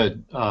pretty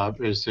good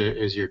as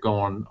you're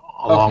going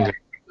along. Okay.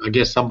 I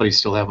guess somebody's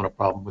still having a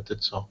problem with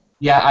it. So.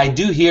 Yeah, I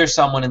do hear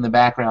someone in the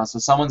background, so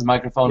someone's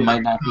microphone Yeah,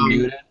 might not be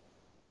muted.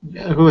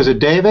 Who is it?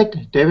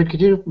 David? David, could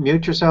you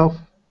mute yourself?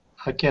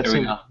 I can't There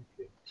we see. go.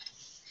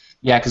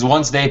 Yeah, because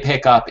once they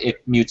pick up,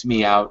 it mutes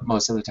me out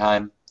most of the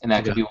time, and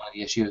that could be one of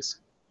the issues.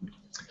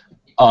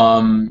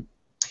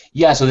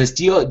 Yeah, so this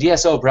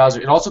DSO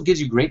browser, it also gives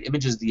you great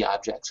images of the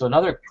object, so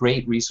another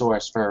great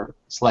resource for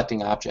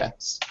selecting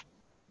objects.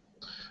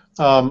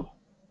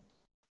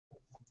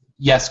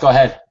 Yes, go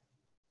ahead.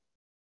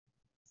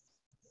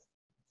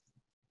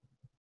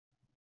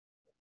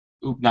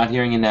 Oop, not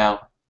hearing you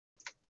now.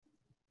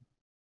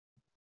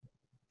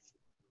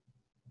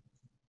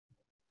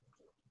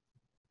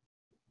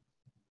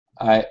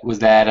 Was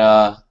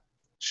that,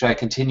 should I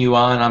continue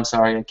on? I'm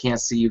sorry, I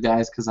can't see you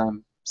guys because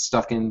I'm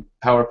stuck in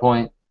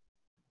PowerPoint.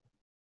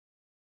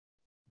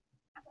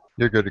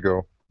 You're good to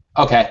go.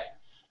 Okay.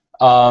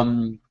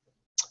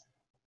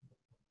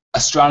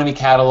 Astronomy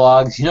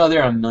catalogs. You know,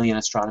 there are a million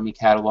astronomy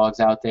catalogs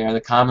out there.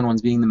 The common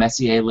ones being the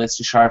Messier list,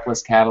 the Sharp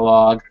list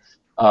catalog,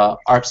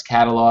 ARP's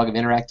catalog of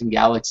interacting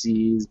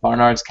galaxies,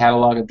 Barnard's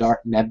catalog of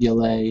dark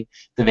nebulae,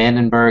 the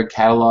Vandenberg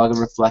catalog of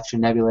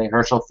reflection nebulae,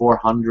 Herschel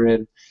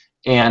 400,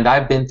 and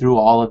I've been through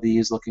all of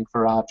these looking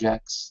for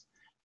objects.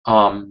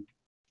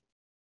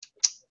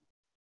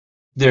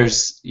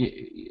 It's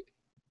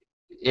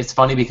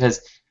funny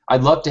because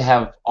I'd love to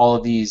have all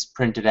of these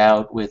printed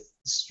out with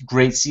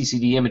great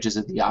CCD images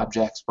of the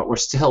objects, but we're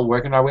still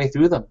working our way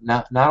through them.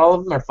 Not all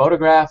of them are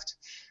photographed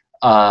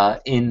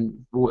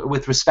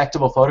with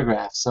respectable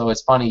photographs. So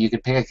it's funny, you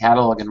could pick a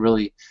catalog and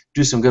really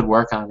do some good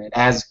work on it,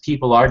 as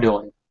people are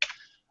doing.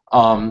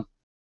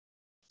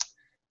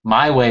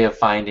 My way of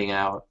finding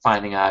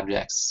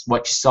objects,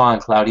 what you saw on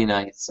Cloudy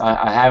Nights.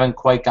 I haven't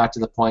quite got to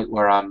the point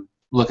where I'm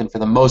looking for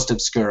the most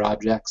obscure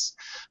objects,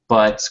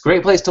 but it's a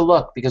great place to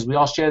look because we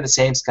all share the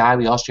same sky,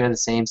 we all share the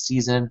same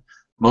season.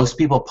 Most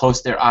people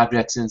post their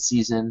objects in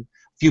season.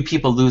 few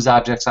people lose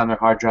objects on their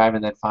hard drive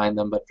and then find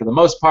them, but for the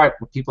most part,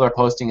 what people are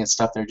posting is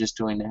stuff they're just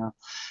doing now.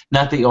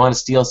 Not that you want to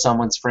steal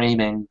someone's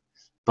framing,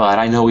 but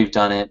I know we've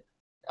done it,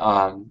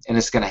 and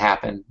it's going to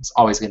happen. It's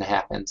always going to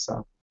happen,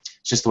 so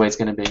it's just the way it's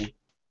going to be.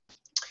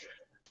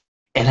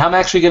 And I'm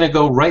actually going to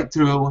go right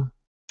through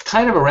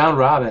kind of a round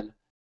robin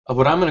of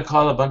what I'm going to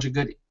call a bunch of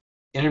good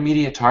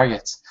intermediate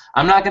targets.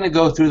 I'm not going to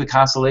go through the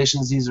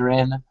constellations these are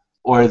in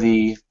or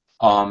the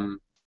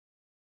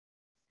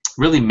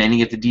really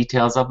many of the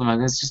details of them. I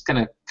mean, it's just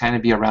going to kind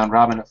of be a round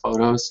robin of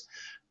photos.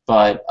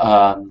 But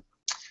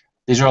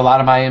these are a lot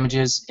of my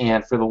images,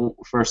 and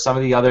for some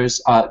of the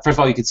others, first of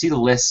all, you can see the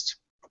list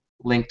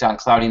linked on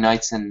Cloudy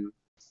Nights, and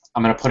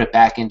I'm going to put it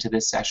back into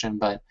this session.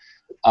 But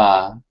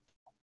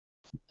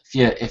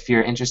if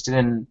you're interested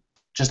in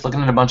just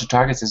looking at a bunch of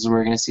targets, this is where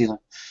you're going to see them.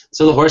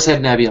 So the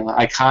Horsehead Nebula,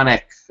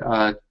 iconic,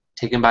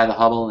 taken by the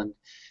Hubble, and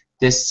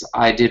this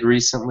I did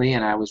recently,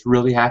 and I was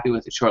really happy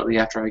with it shortly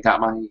after I got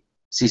my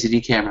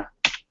CCD camera.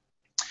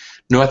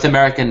 North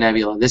American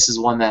Nebula, this is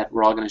one that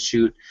we're all going to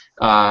shoot.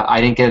 I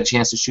didn't get a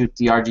chance to shoot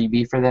the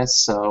RGB for this,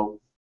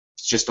 so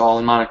it's just all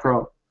in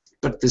monochrome.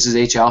 But this is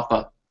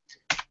H-alpha.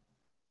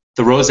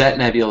 The Rosette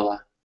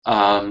Nebula,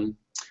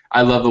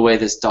 I love the way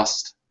this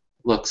dust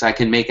looks. I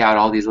can make out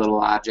all these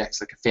little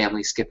objects, like a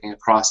family skipping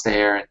across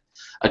there, and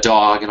a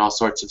dog, and all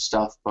sorts of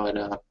stuff. But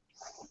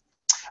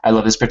I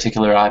love this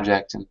particular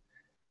object, and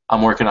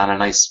I'm working on a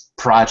nice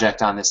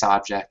project on this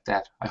object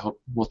that I hope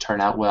will turn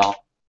out well.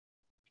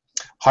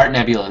 Heart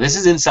Nebula. This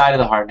is inside of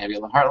the Heart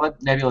Nebula.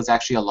 Heart Nebula is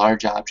actually a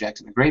large object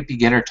and a great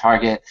beginner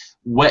target,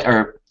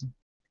 or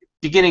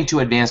beginning to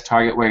advanced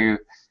target, where you're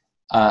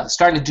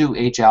starting to do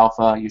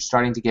H-alpha. You're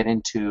starting to get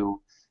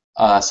into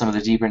some of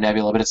the deeper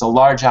nebula, but it's a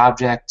large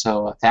object,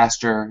 so a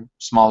faster,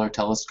 smaller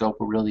telescope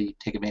will really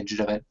take advantage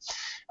of it.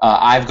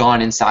 I've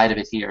gone inside of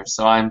it here,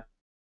 so I'm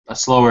a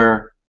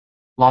slower,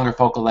 longer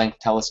focal length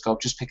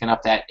telescope, just picking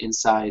up that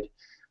inside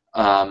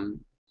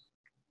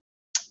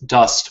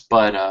dust,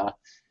 but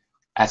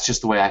that's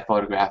just the way I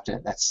photographed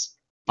it. That's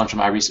a bunch of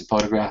my recent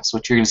photographs,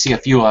 which you're going to see a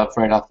few of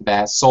right off the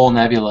bat. Sol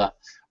Nebula,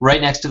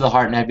 right next to the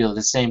Heart Nebula,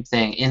 the same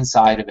thing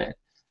inside of it,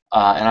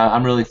 and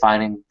I'm really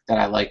finding that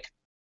I like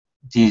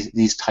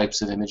these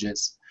types of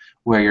images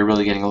where you're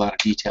really getting a lot of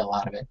detail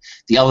out of it.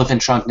 The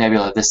Elephant Trunk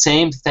Nebula, the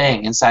same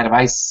thing inside of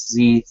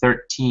IC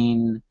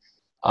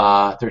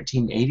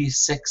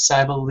 1386,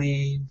 I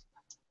believe.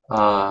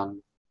 I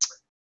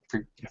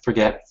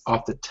forget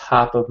off the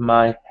top of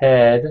my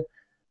head.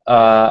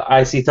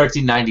 IC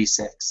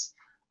 1396.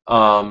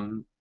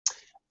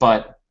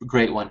 But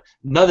great one.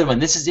 Another one.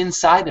 This is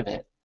inside of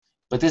it,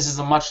 but this is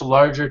a much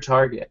larger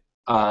target.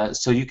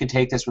 So you can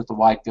take this with the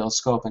wide field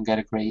scope and get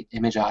a great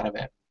image out of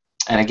it.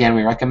 And again,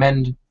 we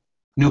recommend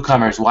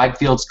newcomers, wide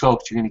field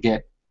scopes. You're going to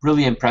get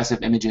really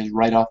impressive images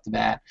right off the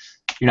bat.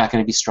 You're not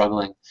going to be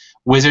struggling.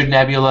 Wizard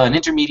Nebula, an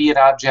intermediate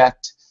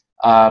object,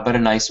 but a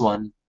nice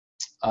one.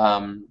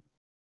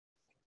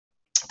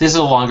 This is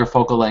a longer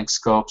focal length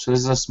scope, so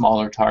this is a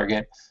smaller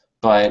target,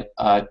 but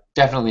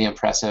definitely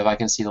impressive. I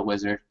can see the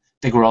wizard. I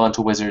think we're all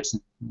into wizards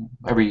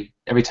every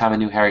time a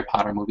new Harry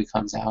Potter movie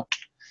comes out.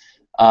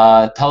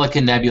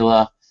 Pelican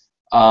Nebula.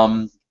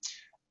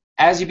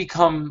 As you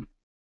become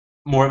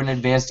more of an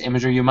advanced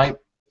imager, you might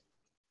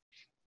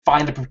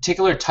find a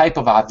particular type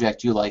of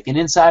object you like. And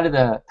inside of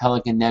the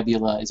Pelican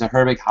Nebula is a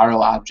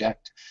Herbig-Haro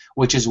object,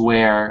 which is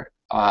where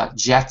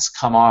jets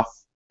come off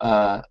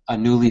a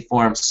newly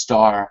formed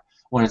star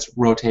when it's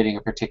rotating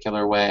a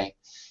particular way.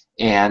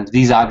 And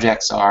these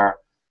objects are,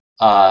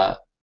 I'm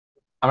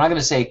not going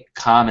to say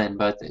common,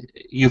 but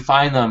you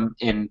find them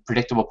in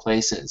predictable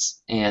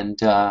places.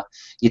 And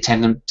you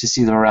tend to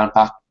see them around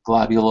Bok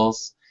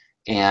globules,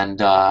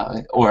 and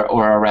or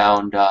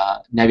around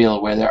nebula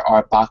where there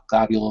are Bok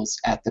globules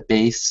at the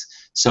base,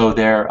 so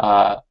they're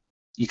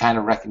you kind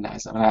of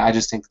recognize them. And I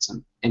just think it's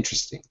an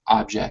interesting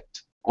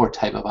object or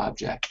type of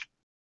object.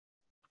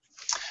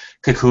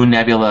 Cocoon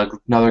Nebula,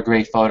 another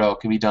great photo.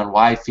 Can be done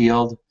wide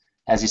field,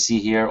 as you see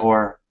here,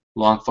 or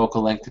long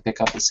focal length to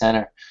pick up the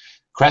center.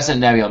 Crescent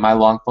Nebula, my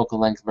long focal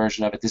length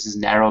version of it. This is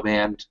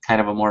narrowband,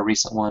 kind of a more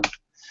recent one.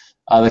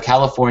 The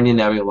California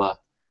Nebula.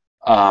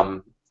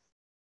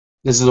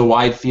 This is a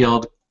wide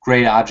field,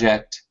 great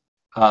object,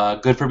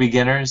 good for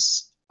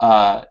beginners,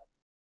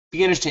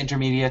 beginners to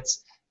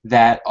intermediates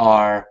that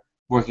are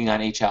working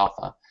on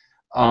H-alpha.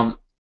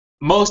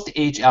 Most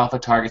H-alpha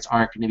targets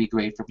aren't going to be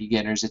great for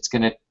beginners. It's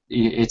going to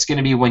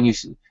be when you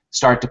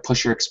start to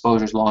push your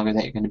exposures longer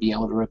that you're going to be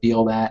able to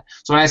reveal that.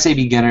 So when I say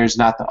beginners,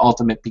 not the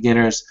ultimate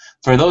beginners.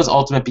 For those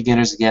ultimate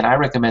beginners, again, I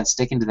recommend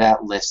sticking to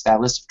that list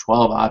of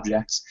 12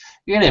 objects.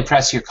 You're going to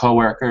impress your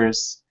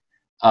coworkers.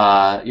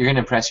 You're going to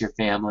impress your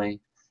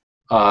family.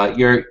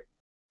 You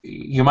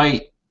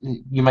might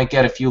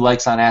get a few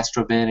likes on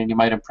Astrobin, and you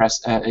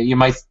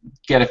might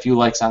get a few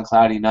likes on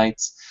Cloudy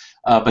Nights.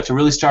 But to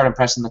really start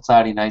impressing the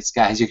Cloudy Nights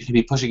guys, you're going to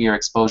be pushing your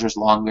exposures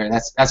longer.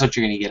 That's what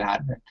you're going to get out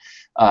of it.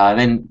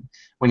 Then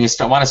when you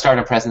want to start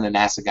impressing the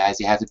NASA guys,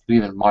 you have to do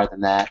even more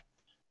than that.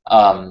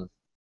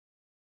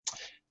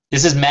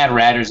 This is Matt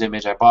Ratter's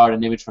image. I borrowed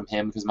an image from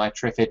him because my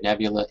Trifid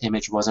Nebula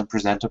image wasn't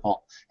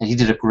presentable, and he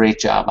did a great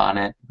job on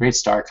it. Great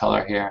star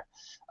color here,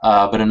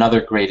 but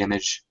another great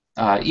image.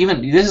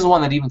 Even this is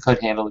one that even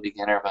could handle a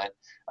beginner, but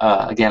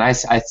again, I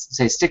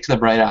say stick to the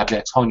bright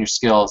objects, hone your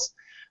skills.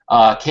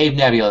 Cave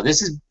Nebula.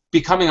 This is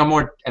becoming a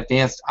more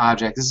advanced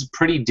object. This is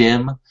pretty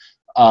dim,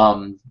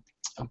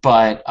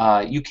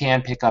 but you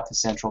can pick up the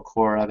central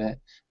core of it.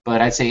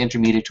 But I'd say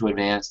intermediate to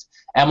advanced.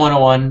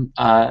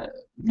 M101.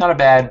 Not a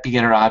bad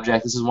beginner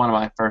object. This is one of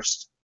my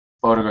first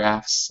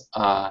photographs,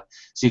 so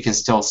you can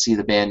still see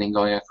the banding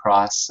going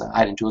across.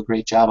 I didn't do a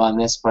great job on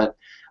this, but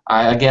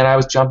I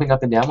was jumping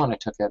up and down when I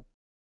took it.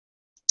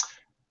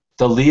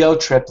 The Leo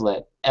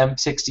triplet,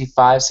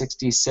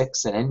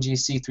 M6566 and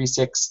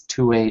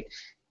NGC3628.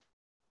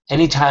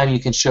 Anytime you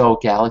can show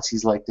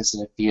galaxies like this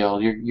in a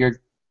field,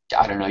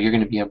 I don't know, you're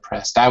going to be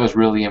impressed. I was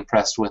really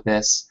impressed with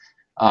this.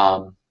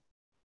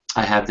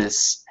 I have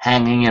this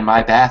hanging in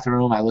my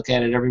bathroom. I look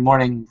at it every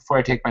morning before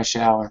I take my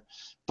shower.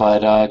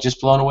 But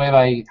just blown away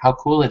by how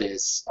cool it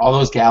is. All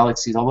those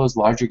galaxies, all those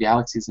larger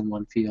galaxies in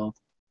one field.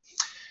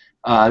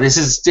 This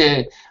is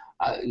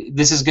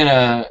going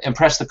to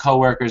impress the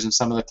coworkers and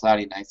some of the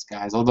Cloudy Nights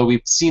guys. Although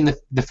we've seen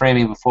the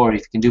framing before, if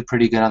you can do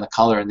pretty good on the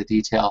color and the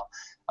detail,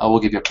 we'll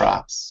give you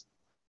props.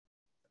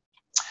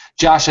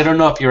 Josh, I don't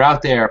know if you're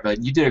out there,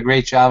 but you did a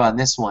great job on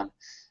this one.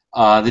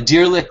 The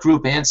Dierlich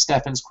group and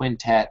Stephan's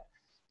quintet.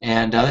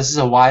 And this is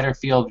a wider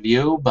field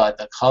view, but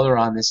the color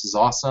on this is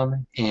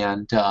awesome.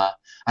 And I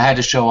had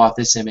to show off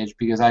this image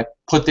because I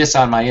put this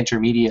on my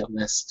intermediate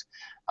list.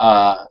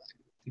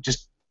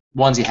 Just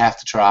ones you have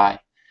to try.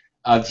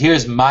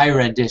 Here's my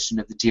rendition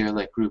of the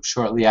Dierlich group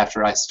shortly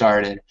after I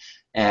started.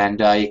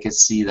 And you can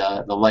see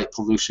the light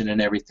pollution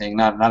and everything.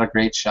 Not a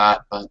great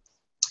shot, but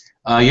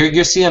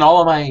you're seeing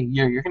all of my.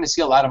 You're going to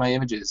see a lot of my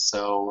images.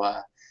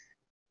 So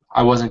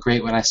I wasn't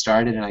great when I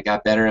started, and I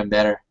got better and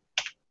better.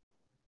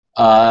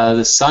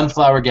 The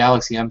Sunflower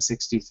Galaxy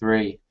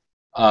M63,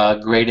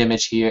 great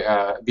image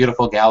here,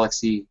 beautiful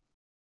galaxy,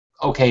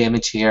 okay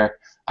image here.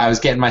 I was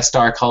getting my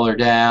star color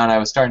down, I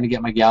was starting to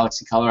get my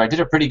galaxy color. I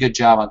did a pretty good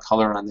job on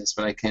color on this,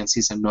 but I can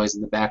see some noise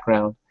in the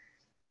background.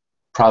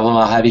 Problem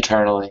I'll have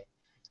eternally.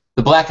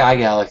 The Black Eye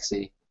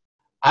Galaxy.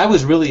 I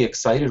was really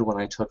excited when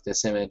I took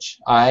this image.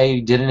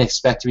 I didn't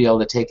expect to be able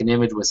to take an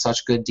image with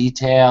such good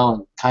detail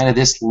and kind of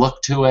this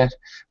look to it.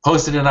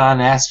 Posted it on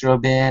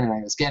AstroBin, and I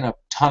was getting a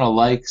ton of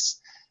likes.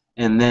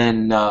 And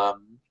then, I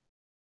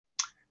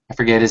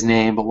forget his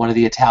name, but one of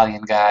the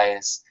Italian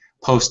guys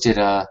posted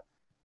a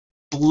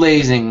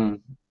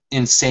blazing,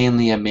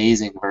 insanely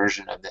amazing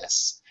version of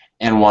this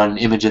and won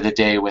Image of the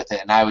Day with it,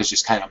 and I was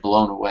just kind of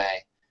blown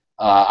away.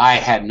 I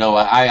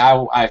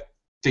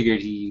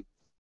figured he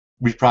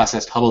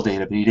reprocessed Hubble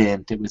data, but he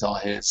didn't. It was all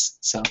his,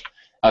 so that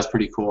was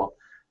pretty cool.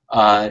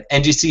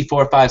 NGC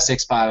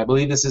 4565, I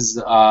believe this is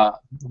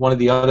one of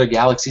the other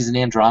galaxies in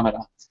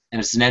Andromeda,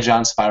 and it's an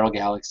edge-on spiral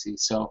galaxy,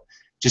 so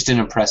just an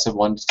impressive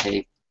one to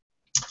take.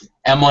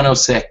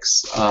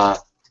 M106,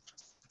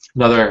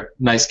 another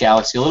nice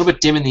galaxy, a little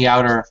bit dim in the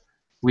outer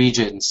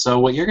regions. So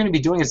what you're going to be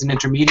doing as an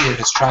intermediate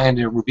is trying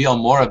to reveal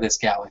more of this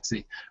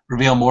galaxy,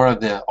 reveal more of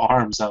the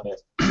arms of it.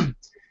 And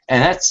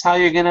that's how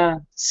you're going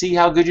to see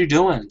how good you're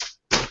doing.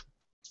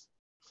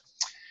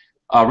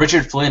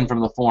 Richard Flynn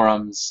from the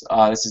forums,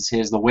 this is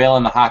his, The Whale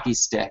and the Hockey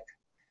Stick.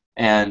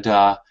 And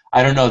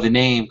I don't know, the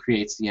name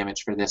creates the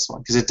image for this one,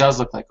 because it does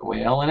look like a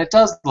whale, and it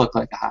does look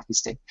like a hockey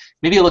stick.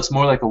 Maybe it looks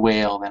more like a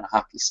whale than a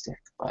hockey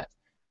stick, but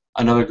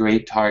another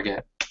great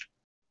target.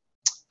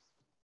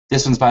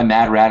 This one's by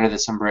Matt Ratter, the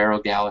Sombrero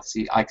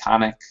Galaxy,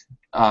 iconic.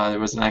 There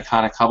was an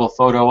iconic Hubble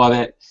photo of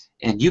it,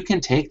 and you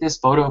can take this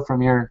photo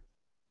from your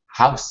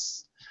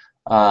house.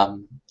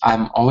 I'm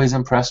always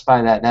impressed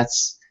by that.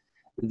 That's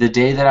the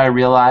day that I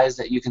realized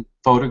that you can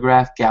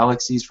photograph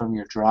galaxies from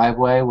your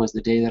driveway was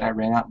the day that I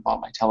ran out and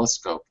bought my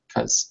telescope,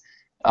 because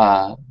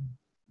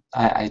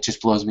it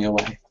just blows me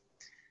away.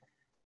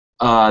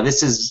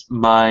 This is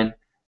mine.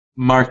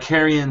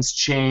 Markarian's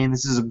Chain.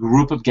 This is a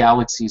group of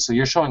galaxies, so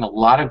you're showing a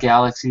lot of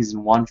galaxies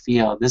in one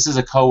field. This is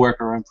a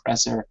coworker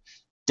impressor,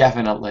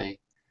 definitely.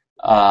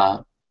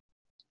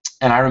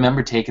 And I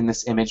remember taking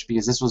this image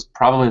because this was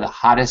probably the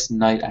hottest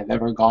night I've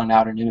ever gone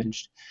out and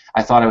imaged.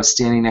 I thought I was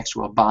standing next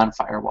to a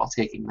bonfire while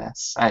taking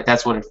this.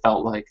 That's what it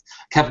felt like.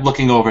 Kept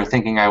looking over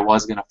thinking I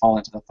was going to fall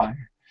into the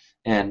fire,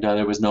 and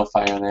there was no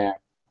fire there.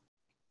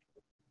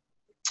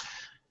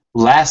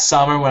 Last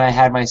summer when I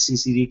had my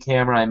CCD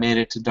camera, I made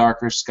it to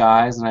darker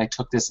skies, and I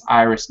took this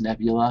Iris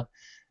Nebula.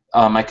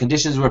 My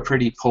conditions were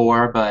pretty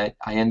poor, but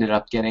I ended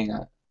up getting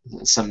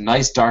some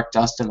nice dark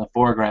dust in the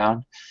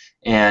foreground.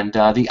 And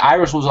the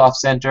iris was off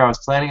center. I was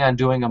planning on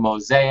doing a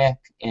mosaic,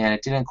 and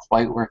it didn't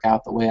quite work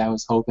out the way I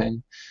was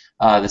hoping.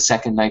 The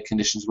second night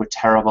conditions were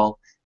terrible,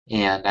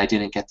 and I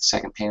didn't get the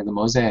second paint of the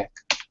mosaic.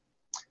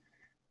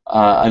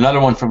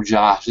 Another one from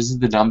Josh. This is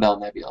the Dumbbell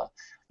Nebula.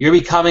 You're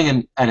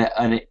becoming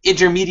an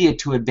intermediate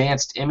to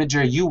advanced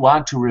imager. You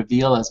want to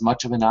reveal as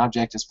much of an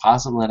object as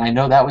possible, and I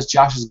know that was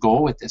Josh's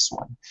goal with this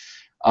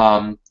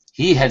one.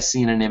 He had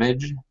seen an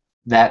image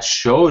that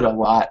showed a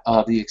lot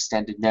of the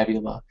extended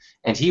nebula,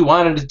 and he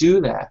wanted to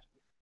do that.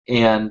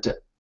 And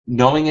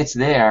knowing it's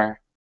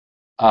there,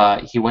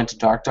 he went to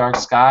dark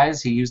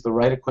skies. He used the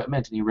right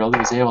equipment, and he really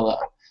was able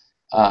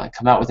to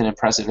come out with an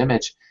impressive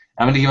image.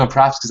 I'm going to give him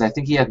props because I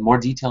think he had more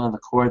detail in the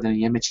core than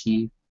the image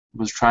he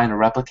was trying to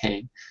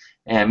replicate,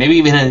 and maybe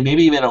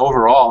even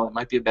overall it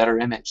might be a better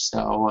image.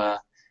 So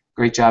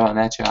great job on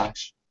that,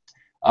 Josh.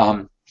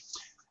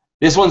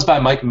 This one's by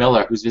Mike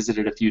Miller, who's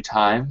visited a few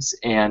times,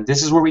 and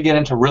this is where we get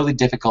into really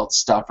difficult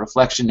stuff.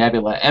 Reflection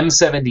Nebula.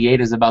 M78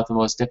 is about the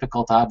most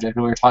difficult object,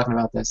 and we were talking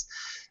about this.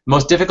 The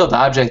most difficult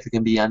object that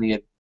can be on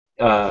the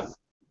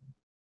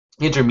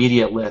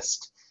intermediate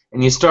list.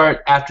 And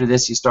after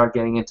this, you start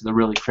getting into the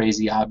really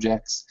crazy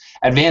objects.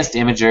 Advanced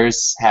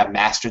imagers have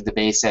mastered the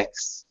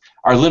basics,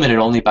 are limited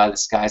only by the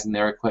skies and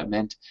their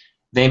equipment.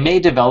 They may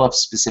develop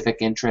specific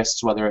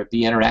interests, whether it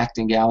be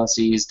interacting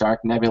galaxies,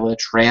 dark nebula,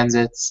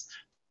 transits,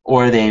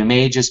 or they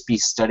may just be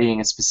studying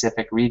a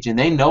specific region.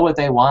 They know what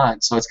they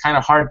want, so it's kind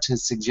of hard to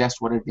suggest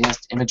what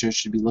advanced imagers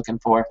should be looking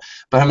for.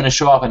 But I'm going to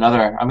show off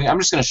I'm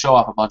just going to show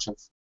off a bunch of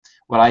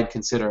what I'd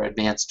consider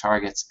advanced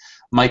targets.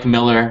 Mike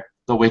Miller,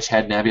 the Witch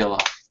Head Nebula.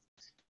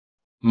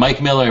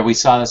 Mike Miller, we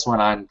saw this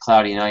one on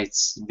Cloudy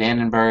Nights.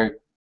 Vandenberg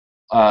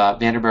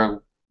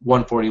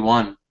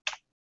 141.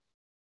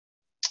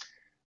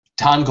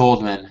 Don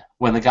Goldman,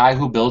 when the guy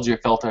who builds your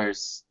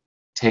filters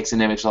takes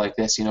an image like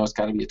this, you know it's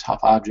got to be a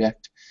tough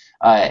object.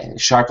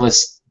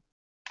 Sharpless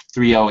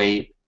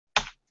 308.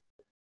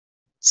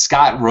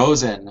 Scott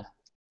Rosen,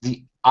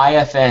 the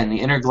IFN, the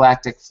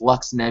Intergalactic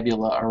Flux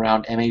Nebula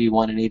around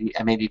M81 and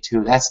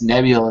M82. That's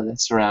nebula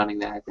that's surrounding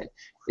that.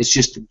 It's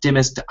just the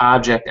dimmest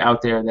object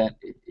out there that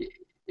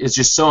is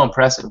just so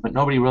impressive, but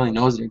nobody really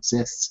knows it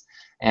exists,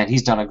 and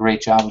he's done a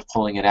great job of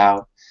pulling it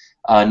out.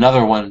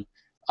 Another one,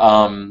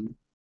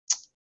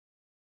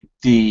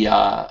 the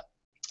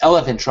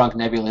Elephant Trunk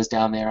Nebula is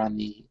down there on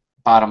the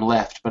bottom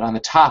left, but on the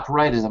top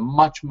right is a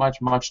much, much,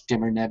 much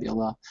dimmer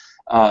nebula.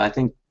 I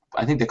think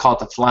they call it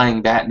the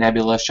Flying Bat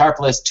Nebula.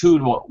 Sharpless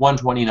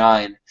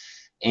 129,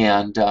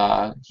 and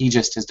he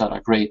just has done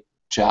a great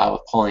job of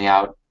pulling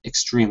out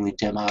extremely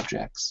dim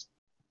objects.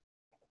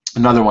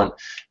 Another one,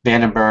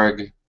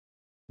 Vandenberg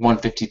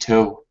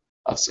 152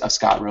 of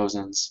Scott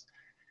Rosen's.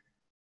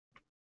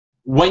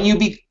 When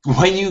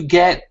you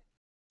get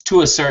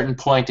to a certain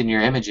point in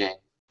your imaging,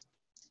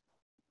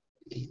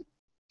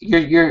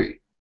 you're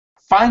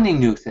finding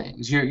new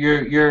things.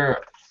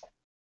 You're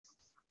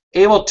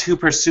able to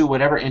pursue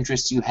whatever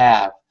interests you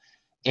have.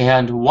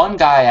 And one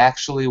guy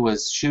actually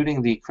was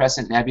shooting the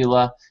Crescent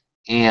Nebula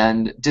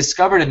and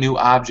discovered a new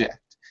object.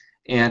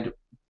 And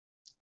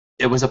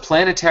it was a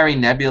planetary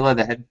nebula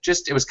that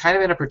it was kind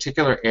of in a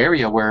particular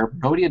area where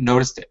nobody had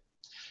noticed it.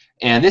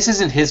 And this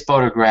isn't his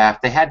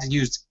photograph. They had to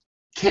use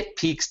Kit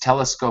Peake's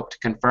telescope to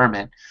confirm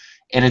it.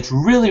 And it's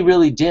really,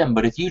 really dim,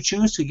 but if you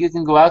choose to, you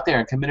can go out there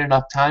and commit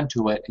enough time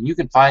to it, and you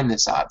can find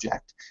this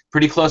object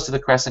pretty close to the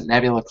Crescent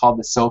Nebula called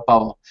the Soap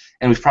Bubble.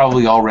 And we've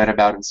probably all read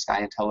about it in Sky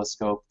and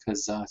Telescope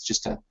because it's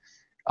just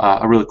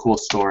a really cool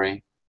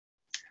story.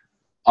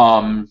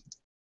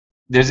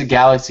 There's a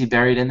galaxy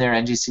buried in there,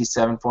 NGC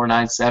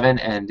 7497,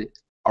 and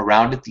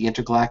around it, the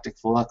Intergalactic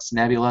Flux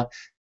Nebula.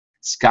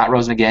 Scott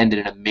Rosen, again, did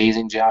an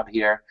amazing job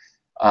here.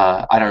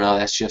 I don't know,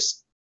 that's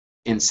just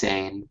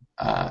insane.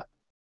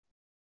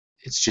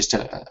 It's just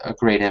a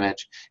great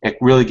image. It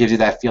really gives you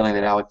that feeling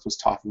that Alex was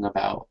talking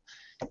about.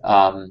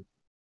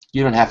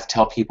 You don't have to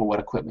tell people what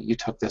equipment you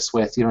took this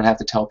with. You don't have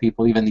to tell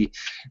people even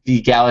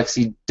the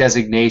galaxy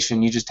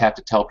designation. You just have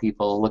to tell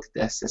people, look at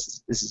this.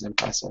 This is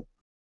impressive.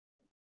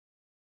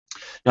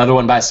 Another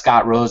one by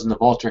Scott Rosen, the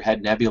Vulture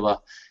Head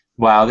Nebula.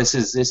 Wow, this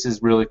is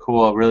really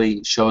cool. It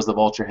really shows the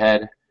Vulture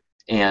Head.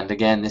 And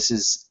again, this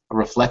is a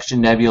reflection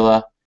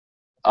nebula.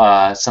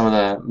 Some of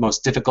the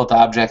most difficult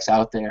objects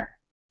out there,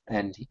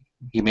 and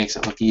he makes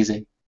it look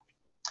easy.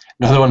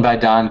 Another one by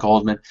Don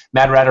Goldman.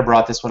 Mad Ratter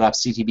brought this one up,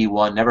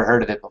 CTB1. Never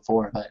heard of it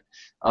before, but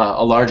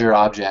a larger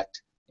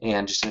object,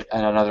 and just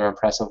another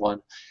impressive one.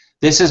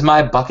 This is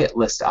my bucket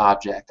list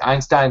object,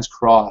 Einstein's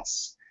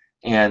Cross,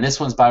 and this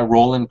one's by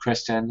Roland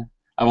Christian.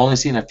 I've only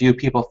seen a few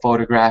people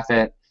photograph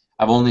it.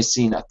 I've only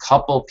seen a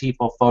couple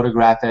people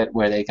photograph it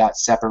where they got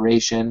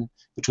separation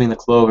between the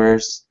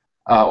clovers,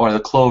 or the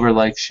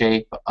clover-like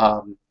shape.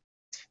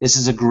 This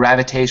is a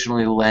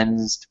gravitationally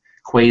lensed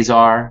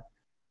quasar.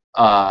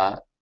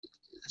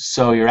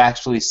 So you're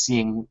actually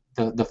seeing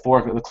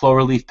the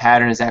clover leaf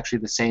pattern is actually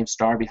the same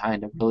star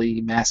behind a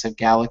really massive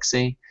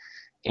galaxy,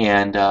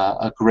 and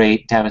a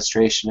great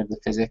demonstration of the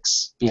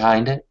physics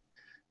behind it.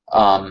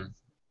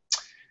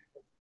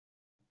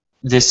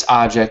 This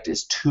object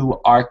is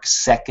 2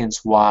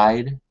 arc-seconds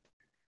wide,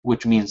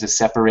 which means the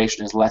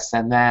separation is less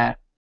than that.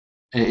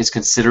 It is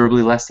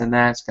considerably less than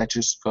that, so that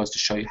just goes to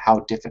show you how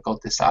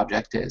difficult this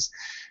object is.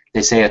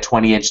 They say a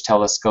 20-inch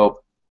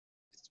telescope.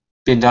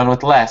 It's been done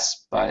with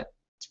less, but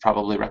it's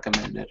probably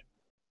recommended.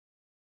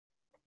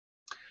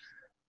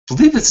 I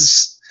believe this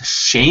is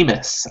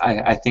Seamus.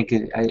 I think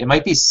it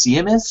might be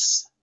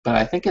Seamus. but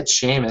I think it's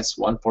Seamus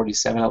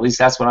 147. At least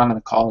that's what I'm going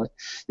to call it,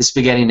 the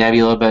Spaghetti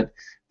Nebula. But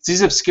it's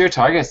these obscure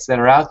targets that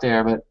are out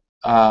there, but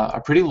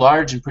are pretty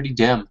large and pretty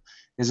dim.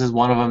 This is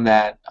one of them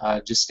that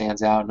just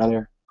stands out.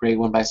 Another great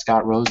one by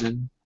Scott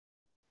Rosen.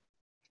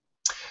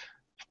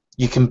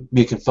 You can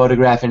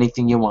photograph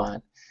anything you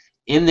want.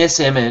 In this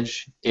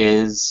image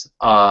is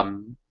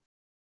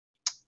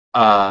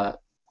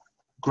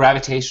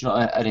gravitational,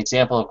 an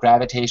example of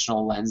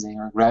gravitational lensing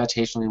or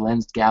gravitationally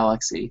lensed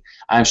galaxy.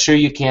 I'm sure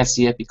you can't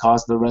see it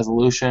because of the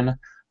resolution,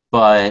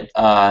 but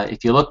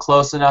if you look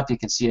close enough, you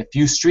can see a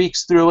few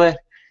streaks through it,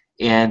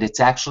 and it's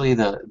actually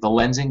the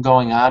lensing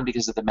going on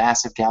because of the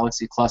massive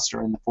galaxy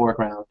cluster in the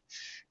foreground.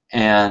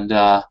 And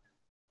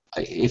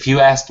if you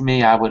asked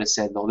me, I would have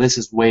said, no, this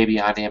is way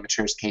beyond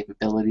amateurs'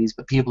 capabilities,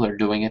 but people are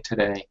doing it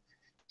today.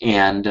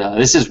 And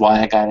this is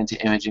why I got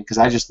into imaging, because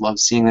I just love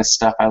seeing this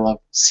stuff. I love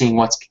seeing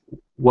what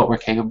we're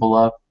capable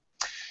of.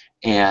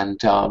 And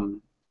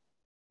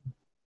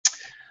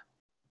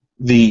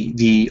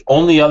the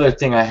only other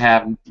thing I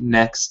have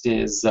next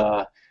is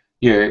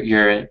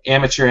you're an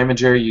amateur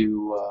imager.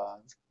 You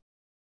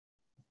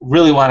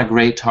really want a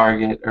great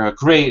target, or a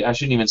great, I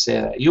shouldn't even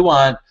say that. You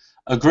want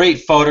a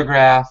great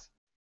photograph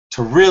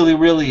to really,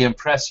 really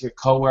impress your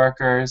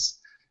coworkers.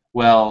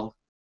 Well,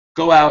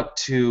 go out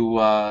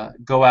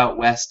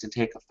west and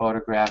take a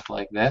photograph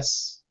like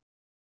this,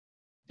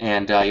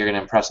 and you're going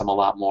to impress them a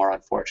lot more,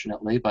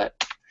 unfortunately. But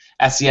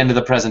that's the end of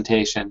the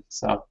presentation.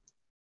 So,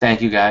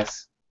 thank you,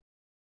 guys.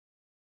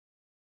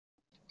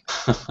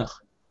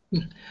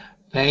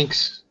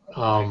 Thanks.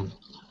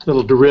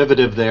 Little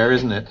derivative there,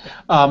 isn't it?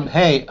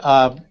 Hey,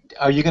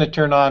 are you going to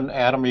turn on,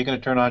 Adam? Are you going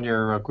to turn on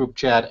your group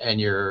chat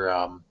and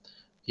your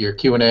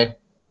Q&A?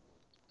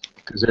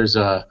 Because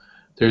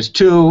there's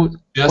two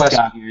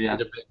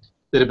questions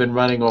that have been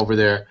running over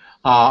there.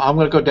 I'm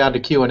going to go down to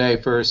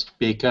Q&A first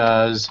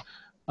because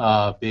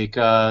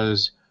Jürgen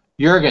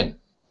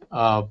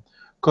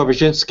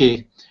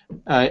Korbushinsky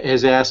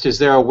has asked, is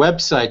there a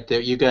website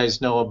that you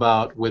guys know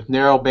about with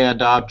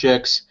narrowband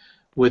objects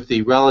with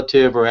the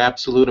relative or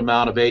absolute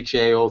amount of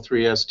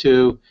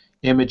HA03S2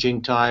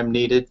 imaging time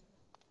needed?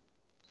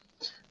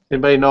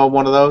 Anybody know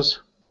one of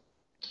those?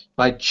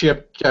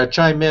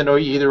 Chime in, or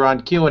either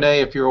on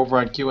Q&A if you're over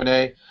on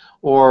Q&A,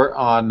 or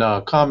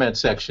on comment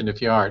section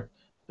if you aren't.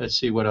 Let's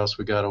see what else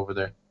we got over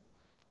there.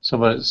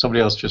 Somebody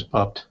else just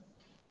popped.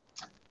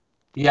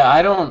 Yeah,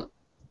 I don't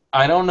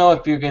know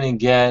if you're going to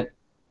get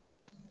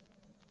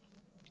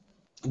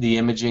the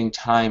imaging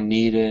time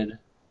needed.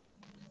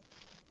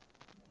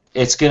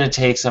 It's going to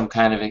take some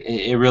kind of,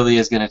 it really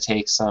is going to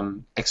take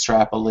some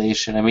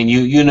extrapolation. I mean,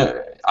 you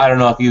know, I don't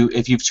know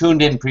if you've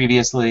tuned in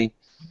previously.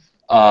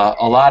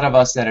 A lot of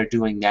us that are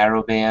doing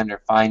narrowband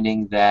are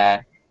finding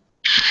that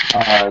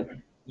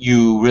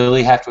you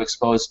really have to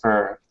expose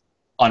for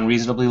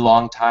unreasonably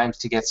long times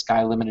to get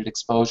sky-limited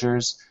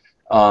exposures.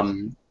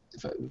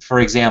 For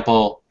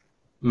example,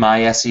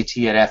 my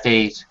SCT at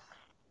f8,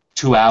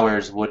 2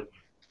 hours would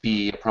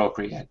be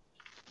appropriate.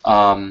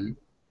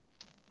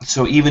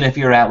 So even if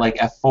you're at like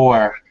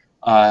f4,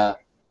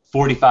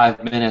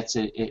 45 minutes,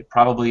 it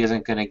probably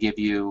isn't going to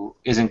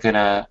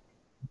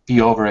be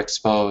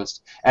overexposed.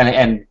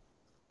 And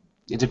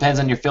it depends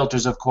on your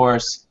filters, of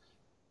course.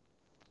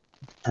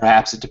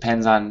 Perhaps it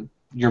depends on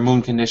your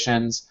moon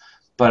conditions,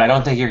 but I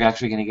don't think you're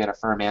actually going to get a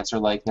firm answer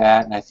like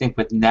that. And I think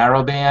with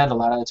narrowband, a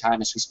lot of the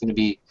time it's just going to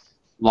be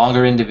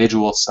longer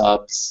individual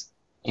subs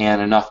and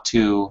enough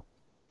to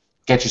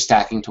get your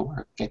stacking to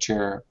work, get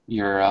your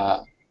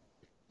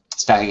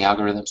stacking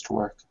algorithms to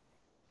work.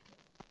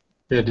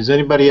 Yeah, does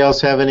anybody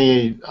else have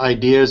any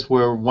ideas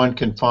where one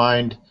can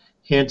find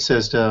hints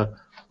as to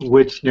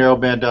which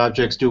narrowband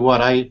objects do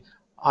what?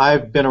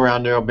 I've been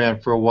around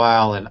narrowband for a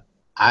while, and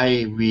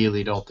I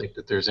really don't think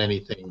that there's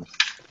anything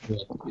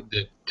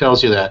that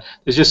tells you that.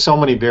 There's just so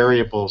many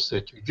variables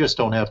that you just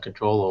don't have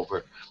control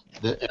over.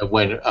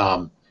 When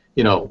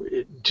you know,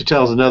 to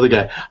tell another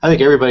guy, I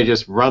think everybody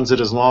just runs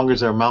it as long as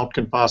their mount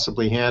can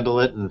possibly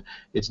handle it, and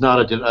it's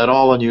not at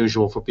all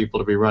unusual for people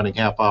to be running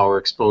half-hour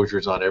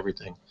exposures on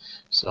everything.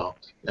 So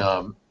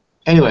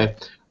anyway,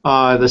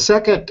 the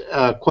second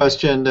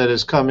question that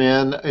has come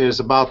in is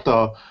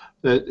about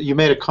you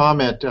made a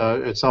comment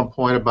at some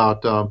point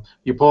about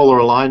your polar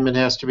alignment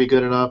has to be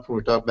good enough.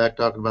 We're talking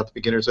about the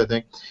beginners, I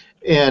think.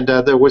 And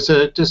there was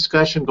a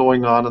discussion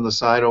going on the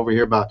side over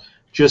here about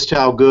just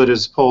how good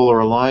is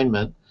polar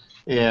alignment.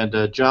 And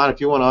John, if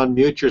you want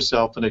to unmute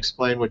yourself and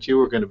explain what you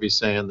were going to be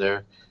saying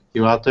there.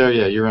 You out there?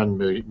 Yeah, you're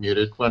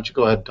unmuted. Why don't you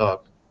go ahead and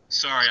talk?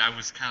 Sorry, I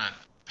was kind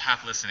of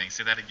half listening.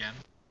 Say that again.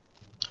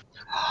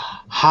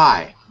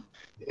 Hi.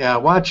 Yeah,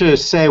 why don't you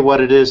say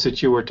what it is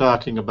that you were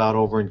talking about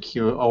over in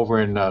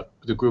the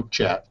group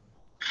chat?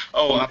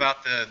 Oh,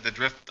 about the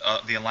drift,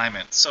 the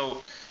alignment.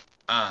 So,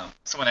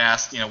 someone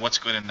asked, what's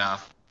good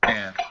enough?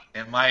 And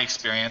in my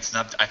experience,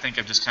 and I think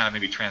I've just kind of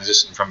maybe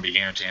transitioned from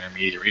beginner to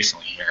intermediate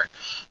recently here.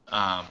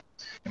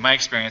 In my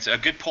experience, a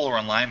good polar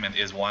alignment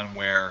is one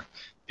where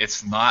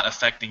it's not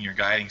affecting your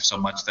guiding so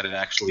much that it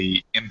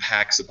actually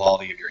impacts the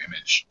quality of your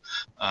image.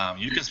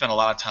 You can spend a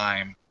lot of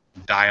time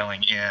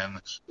dialing in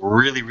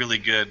really, really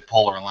good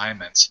polar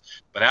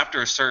alignments. But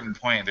after a certain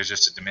point, there's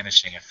just a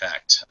diminishing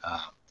effect.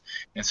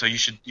 And so you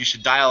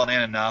should dial it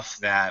in enough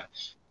that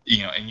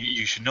and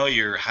you should know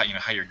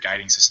how your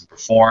guiding system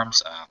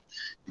performs.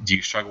 Do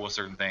you struggle with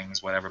certain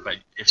things, whatever? But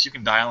if you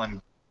can dial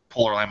in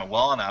polar alignment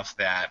well enough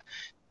that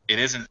it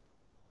isn't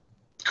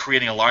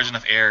creating a large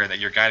enough error that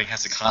your guiding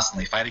has to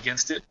constantly fight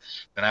against it,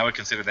 then I would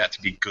consider that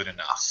to be good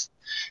enough.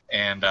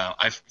 And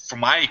for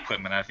my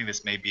equipment, I think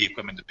this may be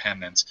equipment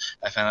dependent,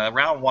 I found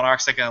around 1 arc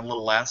second, a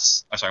little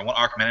less. 1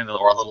 arc minute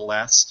or a little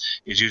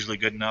less is usually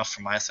good enough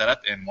for my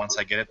setup. And once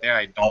I get it there,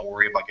 I don't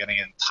worry about getting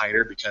it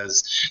tighter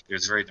because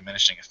there's very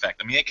diminishing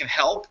effect. I mean, it can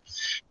help.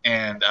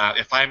 And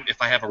if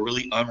I have a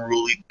really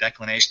unruly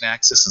declination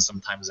axis, and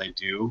sometimes I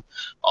do,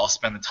 I'll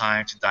spend the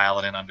time to dial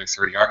it in under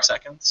 30 arc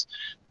seconds.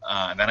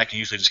 And then I can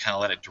usually just kind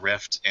of let it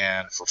drift.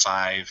 And for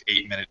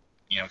 5-8 minute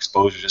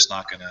exposure just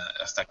not going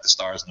to affect the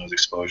stars in those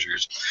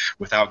exposures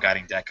without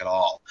guiding deck at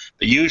all.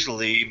 But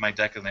usually my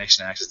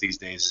declination axis these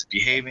days is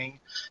behaving,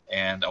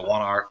 and a 1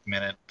 arc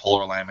minute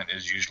polar alignment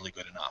is usually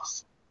good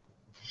enough.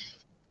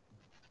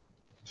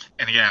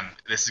 And again,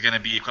 this is going to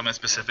be equipment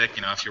specific.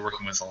 If you're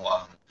working with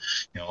a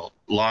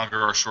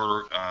longer or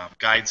shorter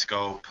guide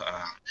scope,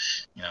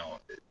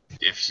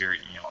 if you're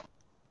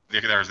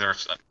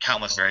there's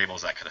countless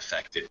variables that could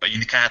affect it, but you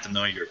kind of have to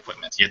know your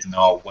equipment. You have to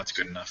know what's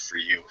good enough for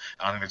you.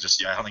 I don't think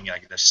I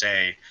can just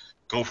say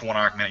go for 1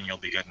 arc minute and you'll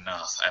be good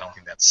enough. I don't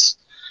think that's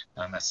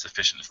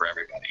sufficient for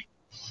everybody.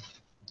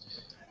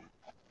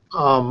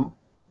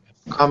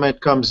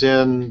 Comment comes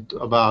in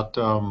about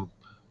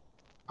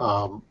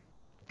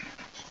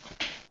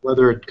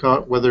whether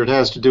it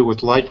has to do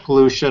with light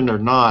pollution or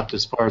not,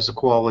 as far as the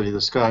quality of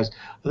the skies.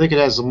 I think it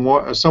has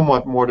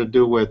somewhat more to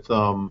do with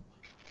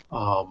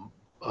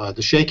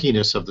the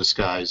shakiness of the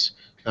skies.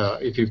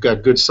 If you've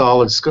got good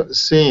solid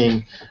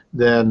seeing,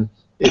 then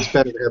it's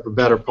better to have a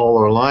better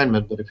polar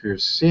alignment, but if your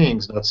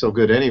seeing's not so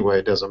good anyway,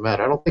 it doesn't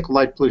matter. I don't think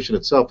light pollution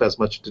itself has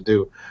much to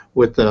do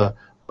with the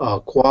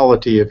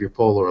quality of your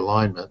polar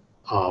alignment.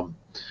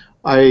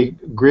 I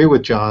agree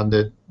with John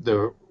that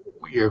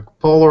your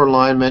polar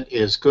alignment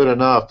is good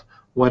enough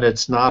when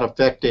it's not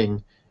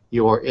affecting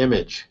your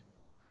image.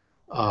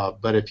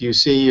 But if you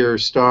see your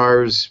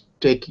stars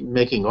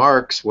making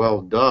arcs,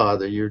 well,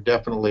 you're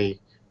definitely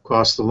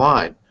across the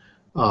line.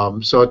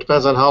 So it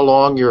depends on how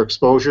long your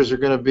exposures are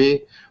going to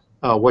be,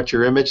 what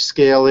your image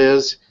scale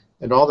is,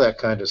 and all that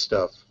kind of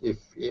stuff.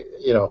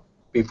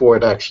 Before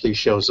it actually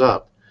shows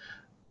up.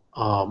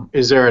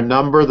 Is there a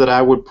number that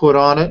I would put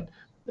on it?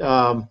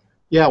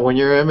 Yeah, when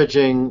you're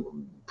imaging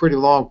pretty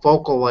long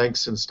focal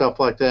lengths and stuff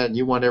like that, and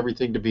you want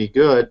everything to be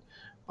good,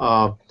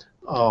 5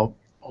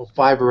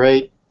 or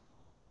 8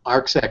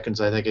 arc seconds,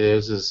 I think it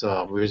is it's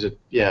 5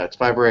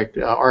 or 8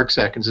 arc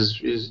seconds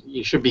is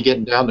you should be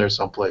getting down there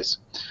someplace.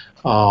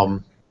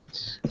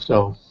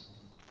 So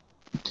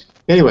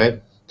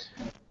anyway,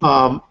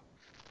 I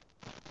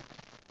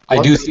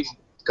do see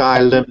sky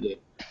limiting.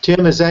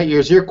 Tim,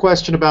 is your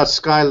question about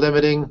sky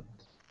limiting?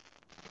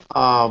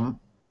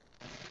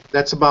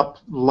 That's about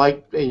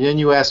light, and then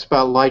you asked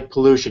about light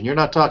pollution. You're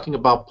not talking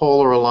about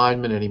polar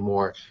alignment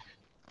anymore.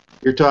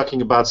 You're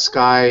talking about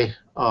sky,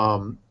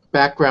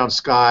 background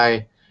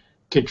sky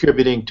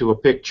contributing to a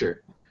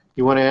picture.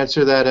 You want to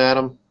answer that,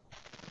 Adam?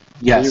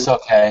 Yes,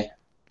 okay.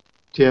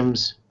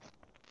 Tim's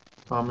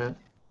comment?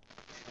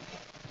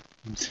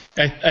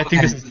 I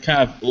think this is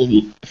kind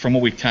of from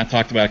what we kind of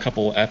talked about a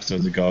couple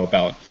episodes ago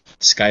about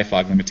sky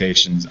fog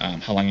limitations,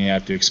 how long you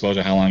have to expose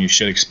or how long you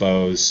should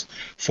expose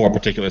for a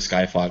particular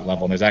sky fog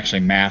level. And there's actually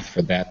math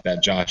for that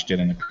Josh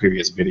did in the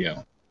previous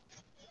video.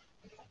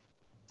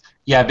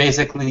 Yeah,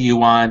 basically you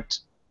want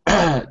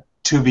that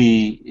to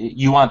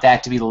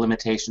be the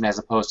limitation as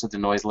opposed to the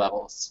noise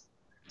levels.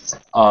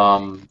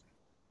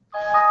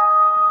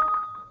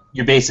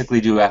 You basically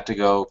do have to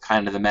go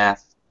kind of the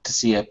math to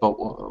see it, but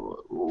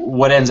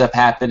what ends up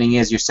happening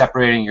is you're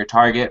separating your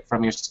target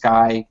from your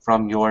sky,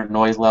 from your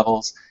noise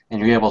levels,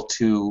 and you're able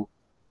to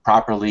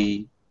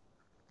properly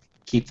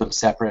keep them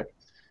separate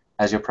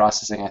as you're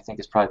processing. I think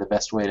is probably the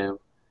best way to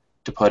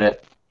put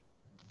it.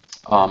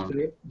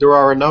 There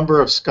are a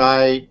number of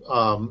sky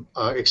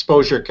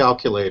exposure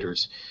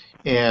calculators,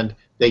 and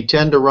they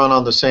tend to run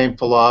on the same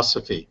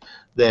philosophy,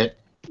 that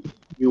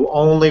you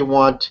only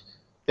want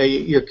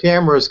your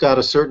camera's got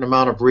a certain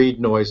amount of read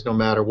noise no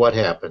matter what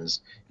happens.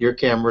 Your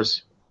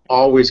camera's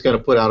always going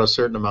to put out a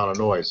certain amount of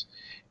noise.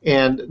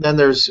 And then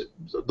there's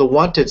the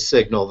wanted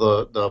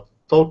signal, the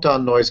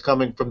photon noise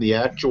coming from the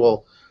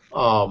actual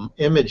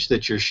image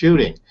that you're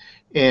shooting.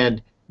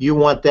 And you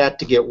want that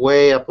to get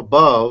way up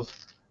above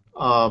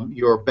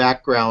your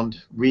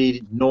background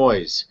read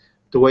noise.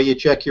 The way you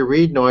check your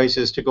read noise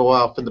is to go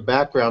off in the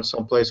background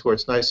someplace where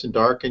it's nice and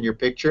dark in your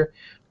picture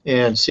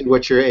and see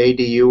what your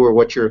ADU or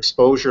what your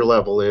exposure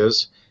level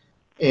is.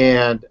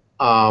 And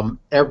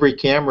every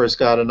camera's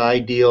got an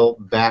ideal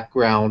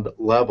background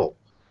level.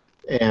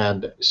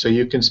 And so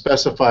you can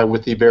specify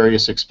with the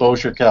various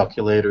exposure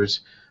calculators,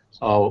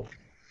 you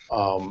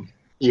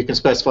can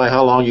specify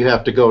how long you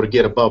have to go to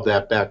get above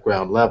that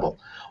background level.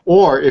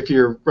 Or if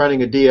you're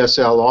running a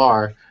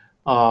DSLR,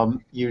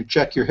 you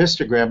check your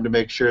histogram to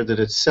make sure that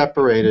it's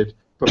separated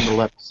from the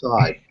left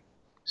side.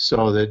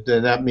 So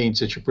then that means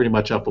that you're pretty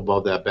much up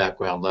above that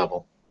background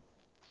level.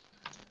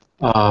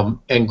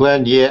 And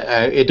Glenn,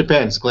 yeah, it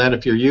depends. Glenn,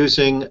 if you're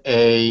using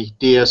a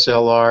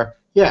DSLR,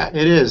 yeah,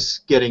 it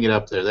is getting it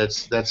up there.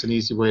 That's an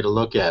easy way to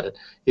look at it.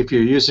 If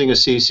you're using a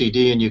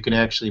CCD and you can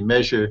actually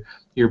measure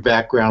your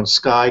background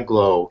sky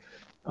glow,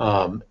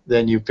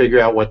 then you figure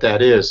out what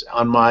that is.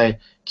 On my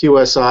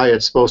QSI,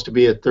 it's supposed to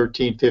be at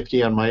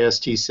 1350. On my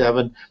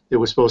ST7, it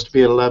was supposed to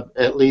be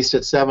at least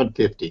at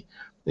 750.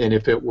 And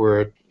if it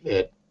were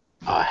at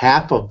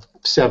half of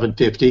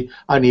 750,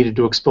 I needed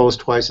to expose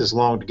twice as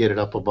long to get it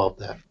up above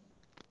that.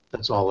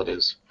 That's all it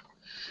is.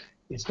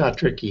 It's not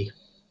tricky.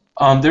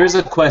 There is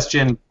a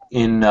question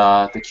in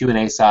the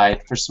Q&A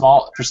side. For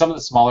some of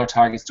the smaller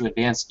targets, do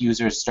advanced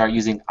users start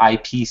using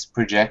eyepiece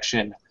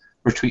projection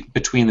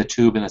between the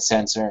tube and the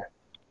sensor?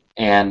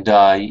 And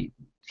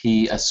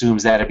he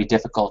assumes that it'd be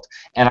difficult.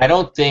 And I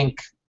don't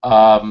think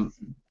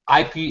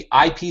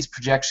eyepiece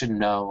projection,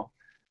 no.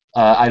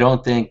 I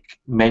don't think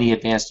many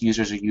advanced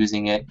users are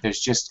using it. There's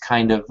just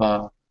kind of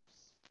a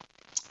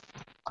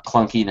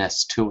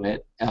clunkiness to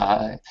it.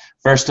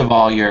 First of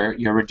all,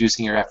 you're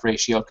reducing your F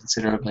ratio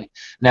considerably.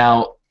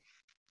 Now,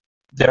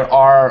 there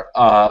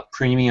are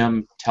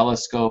premium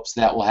telescopes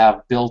that will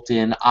have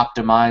built-in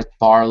optimized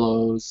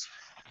Barlows,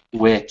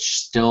 which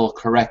still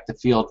correct the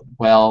field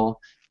well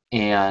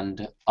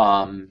and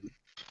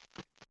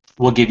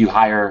will give you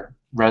higher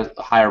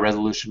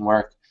resolution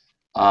work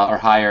or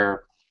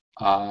higher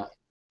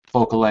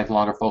focal length,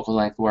 longer focal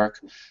length work.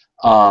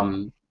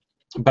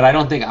 But I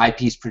don't think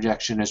eyepiece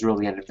projection is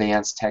really an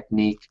advanced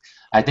technique.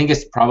 I think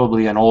it's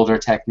probably an older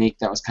technique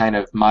that was kind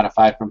of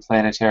modified from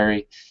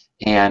planetary.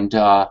 And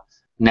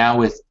now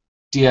with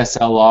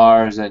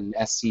DSLRs and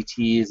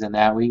SCTs and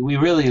that, we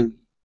really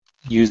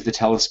use the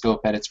telescope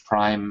at its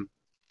prime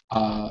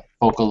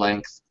focal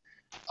length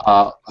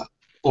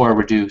or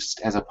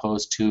reduced as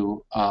opposed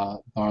to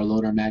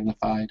Barlow or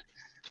magnified.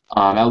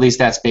 At least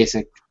that's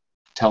basic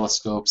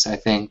telescopes, I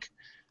think.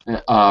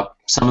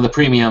 Some of the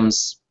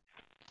premiums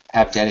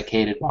have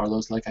dedicated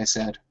Barlows, like I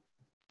said.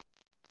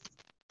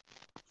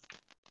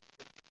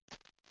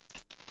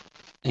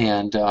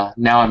 And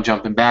now I'm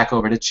jumping back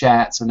over to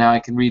chat, so now I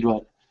can read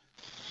what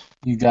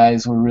you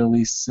guys were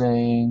really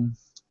saying.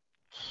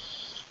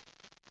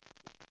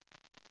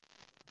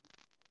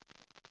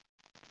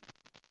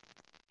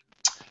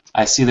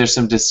 I see there's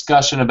some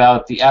discussion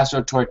about the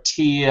Astro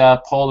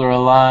Tortilla, Polar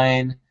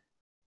Align,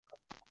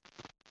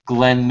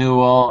 Glenn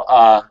Newell.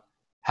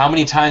 How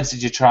many times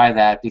did you try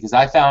that? Because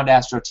I found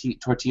Astro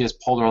Tortilla's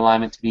polar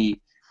alignment to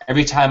be,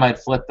 every time I'd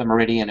flip the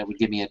meridian, it would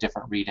give me a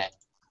different reading.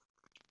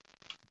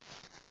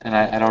 And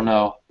I don't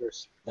know.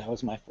 That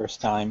was my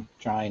first time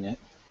trying it.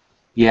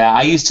 Yeah,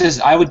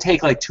 I would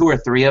take like 2 or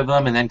 3 of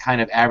them and then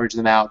kind of average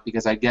them out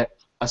because I'd get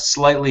a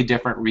slightly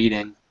different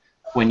reading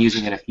when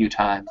using it a few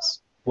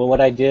times. Well,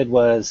 what I did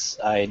was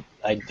I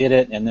did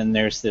it, and then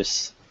there's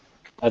this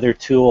other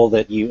tool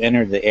that you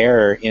enter the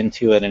error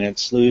into it, and it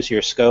slews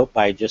your scope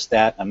by just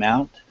that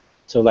amount.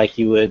 So like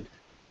you would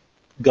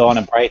go on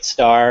a bright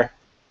star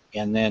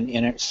and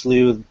then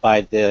slew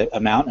by the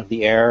amount of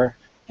the error,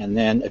 and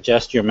then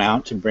adjust your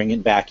mount to bring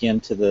it back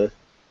into the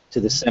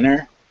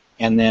center,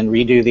 and then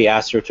redo the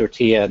Astro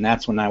Tortilla, and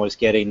that's when I was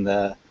getting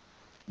the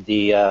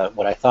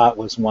what I thought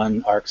was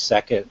 1 arc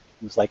second.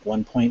 It was like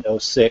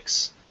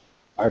 1.06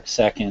 arc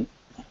second,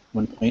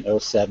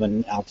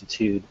 1.07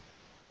 altitude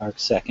arc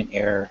second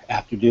error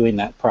after doing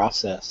that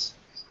process.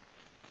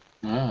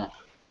 Sounds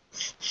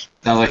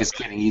like it's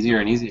getting easier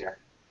and easier.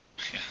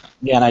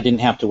 Yeah, and I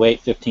didn't have to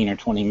wait 15 or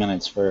 20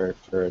 minutes for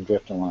a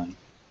drift align.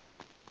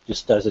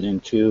 Just does it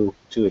in two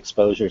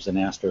exposures in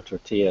Astro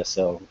Tortilla,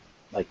 so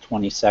like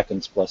 20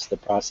 seconds plus the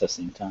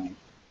processing time.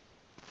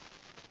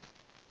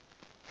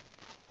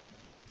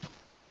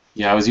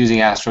 Yeah, I was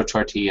using Astro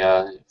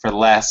Tortilla for the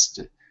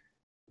last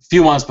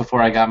few months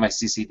before I got my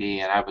CCD,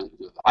 and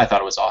I thought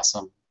it was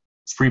awesome.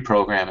 It's free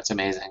program. It's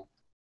amazing.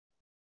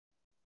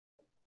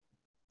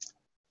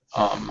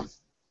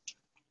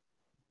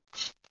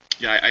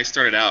 Yeah, I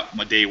started out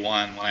my day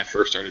one when I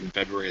first started in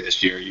February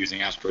this year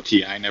using Astro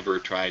Tortilla. I never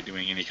tried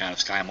doing any kind of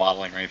sky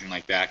modeling or anything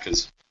like that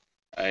because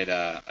I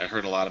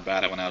heard a lot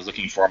about it when I was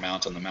looking for a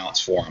mount on the Mounts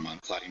forum on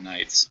cloudy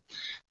nights,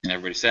 and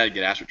everybody said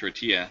get Astro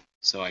Tortilla.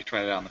 So I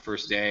tried it out on the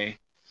first day.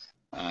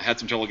 Had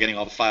some trouble getting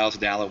all the files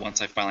to download.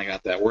 Once I finally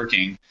got that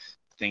working,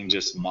 the thing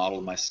just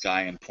modeled my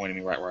sky and pointed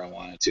me right where I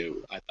wanted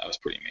to. I was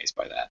pretty amazed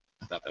by that.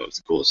 I thought that was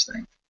the coolest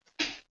thing.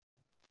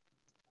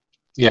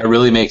 Yeah, it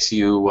really makes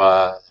you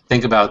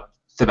think about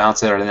the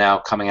mounts that are now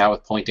coming out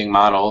with pointing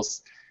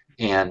models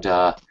and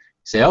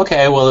say,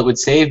 okay, well, it would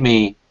save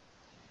me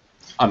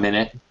a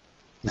minute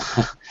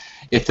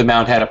if the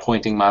mount had a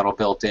pointing model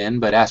built in,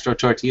 but Astro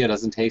Tortilla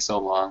doesn't take so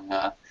long.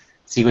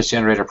 Sequence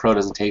Generator Pro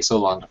doesn't take so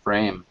long to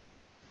frame.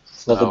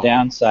 So the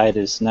downside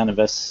is none of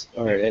us,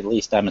 or at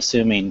least I'm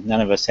assuming,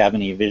 none of us have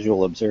any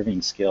visual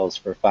observing skills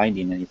for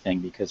finding anything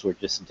because we're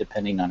just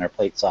depending on our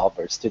plate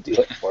solvers to do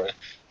it for us.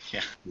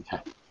 Yeah.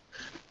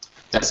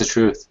 That's the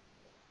truth.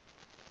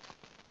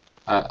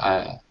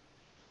 I'd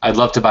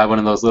love to buy one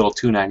of those little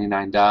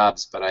 $2.99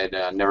 Dobbs, but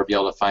I'd never be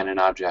able to find an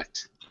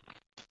object.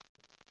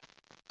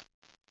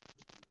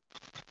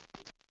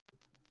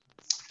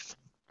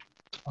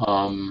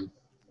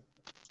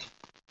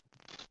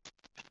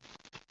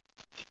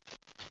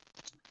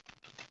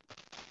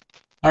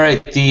 All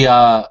right,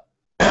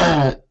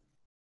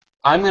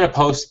 I'm going to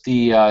post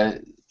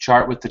the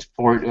chart with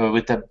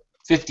the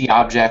 50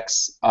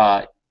 objects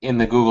in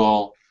the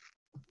Google,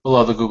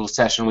 below the Google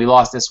session. We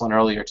lost this one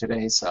earlier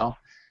today, so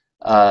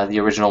the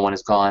original one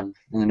is gone,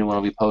 and the new one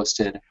will be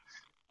posted.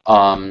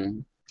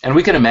 And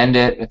we can amend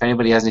it if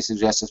anybody has any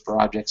suggestions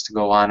for objects to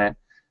go on it.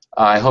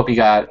 I hope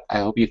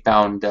you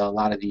found a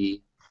lot of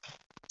the.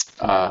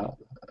 I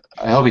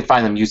hope you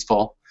find them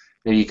useful.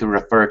 Maybe you can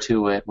refer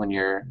to it when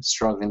you're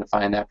struggling to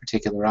find that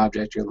particular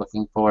object you're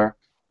looking for.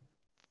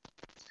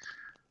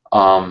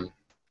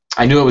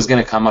 I knew it was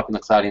going to come up in the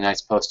Cloudy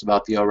Nights post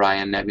about the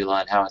Orion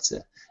Nebula and how it's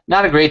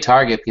not a great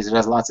target because it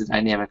has lots of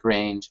dynamic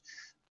range,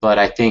 but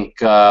I think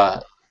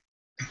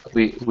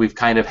we've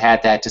kind of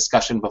had that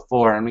discussion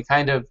before, and we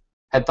kind of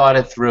had thought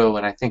it through,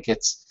 and I think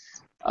it's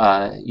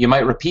you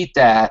might repeat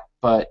that,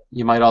 but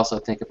you might also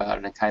think about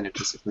it and kind of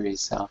disagree.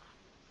 So.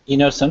 You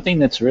know, something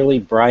that's really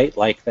bright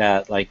like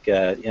that, like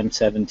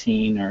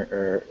M17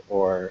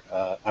 or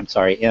I'm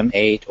sorry,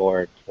 M8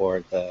 or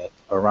the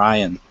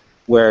Orion,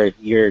 where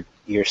your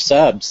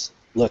subs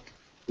look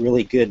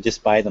really good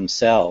just by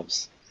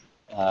themselves.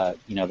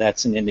 You know,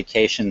 that's an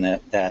indication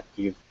that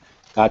you've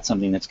got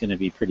something that's going to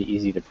be pretty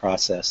easy to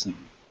process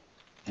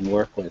and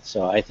work with.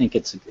 So I think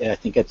it's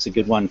a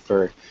good one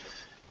for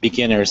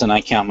beginners, and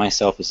I count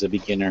myself as a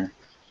beginner.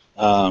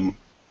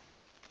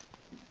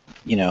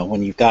 You know,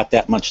 when you've got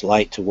that much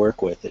light to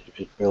work with, it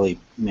really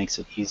makes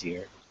it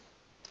easier.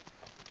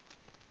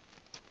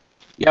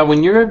 Yeah,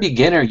 when you're a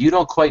beginner, you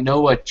don't quite know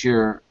what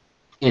you're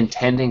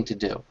intending to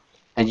do.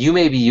 And you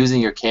may be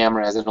using your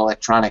camera as an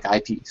electronic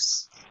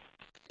eyepiece.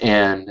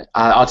 And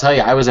I'll tell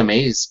you, I was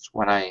amazed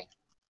when I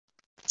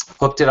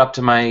hooked it up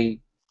to my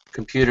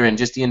computer and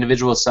just the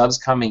individual subs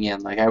coming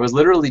in. Like, I was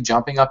literally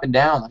jumping up and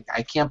down. Like,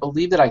 I can't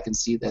believe that I can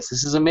see this.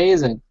 This is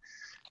amazing.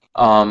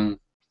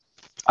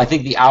 I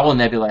think the Owl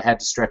Nebula had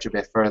to stretch a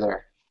bit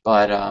further,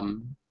 but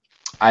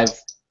I've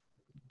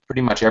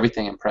pretty much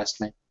everything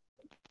impressed me.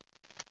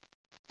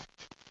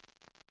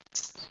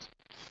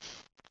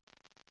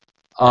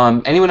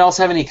 Anyone else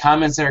have any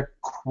comments or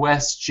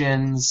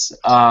questions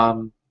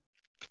in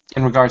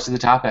regards to the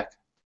topic?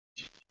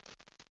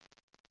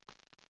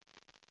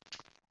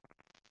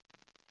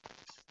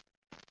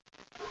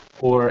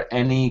 Or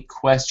any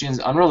questions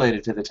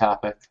unrelated to the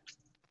topic?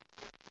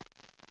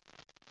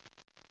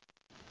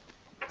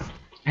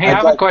 Hey, I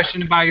have a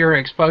question about your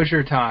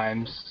exposure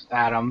times,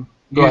 Adam.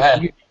 Go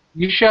ahead.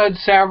 You showed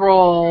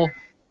several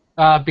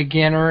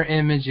beginner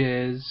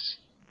images,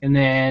 and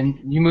then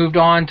you moved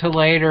on to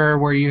later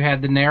where you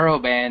had the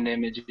narrowband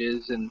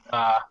images, and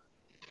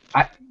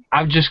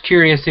I'm just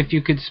curious if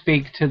you could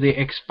speak to the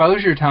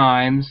exposure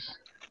times.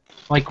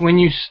 Like when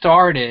you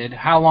started,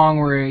 how long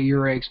were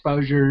your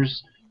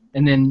exposures,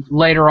 and then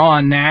later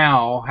on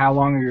now, how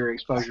long are your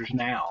exposures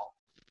now?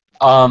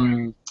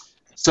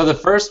 So the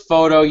first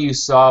photo you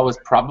saw was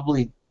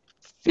probably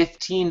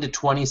 15 to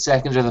 20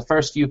 seconds, or the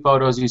first few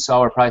photos you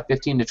saw were probably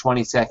 15 to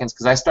 20 seconds,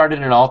 because I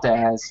started in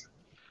Alt-Az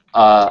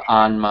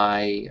on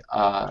my,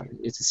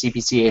 it's a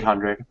CPC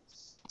 800.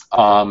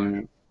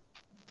 And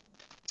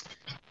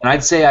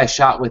I'd say I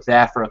shot with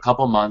that for a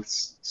couple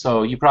months,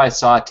 so you probably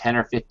saw 10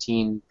 or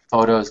 15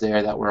 photos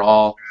there that were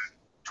all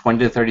 20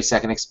 to 30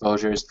 second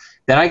exposures.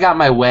 Then I got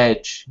my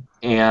Wedge,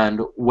 and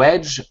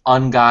Wedge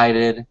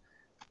unguided.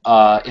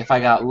 If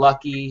I got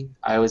lucky,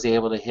 I was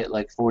able to hit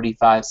like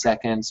 45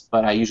 seconds,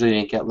 but I usually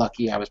didn't get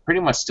lucky. I was pretty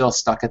much still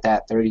stuck at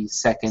that 30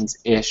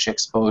 seconds-ish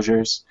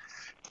exposures.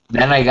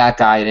 Then I got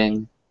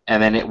guiding,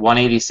 and then at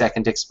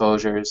 180-second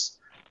exposures.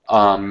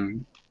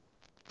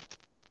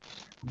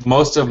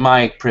 Most of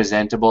my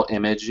presentable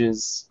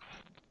images,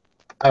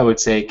 I would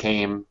say,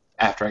 came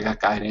after I got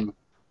guiding.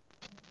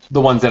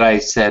 The ones that I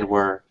said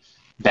were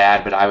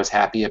bad, but I was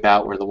happy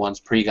about, were the ones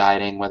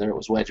pre-guiding, whether it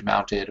was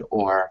wedge-mounted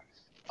or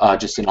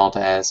just in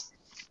Alt-Az.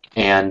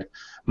 And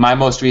my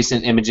most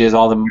recent images,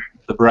 all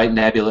the bright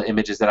nebula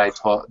images that I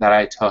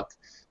took,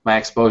 my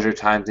exposure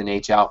times in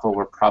H-alpha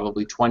were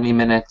probably 20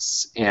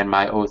 minutes, and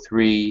my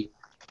O3,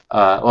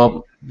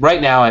 well,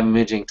 right now I'm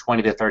imaging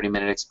 20 to 30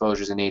 minute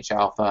exposures in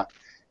H-alpha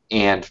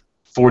and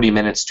 40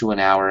 minutes to an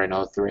hour in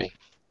O3.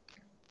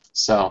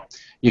 So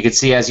you can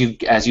see as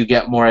you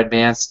get more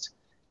advanced,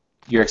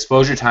 your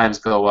exposure times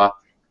go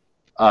up.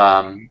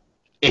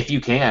 If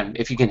you can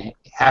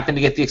happen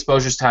to get the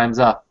exposures times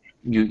up,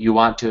 you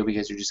want to,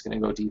 because you're just going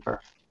to go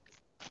deeper.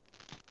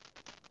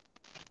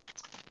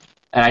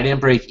 And I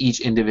didn't break each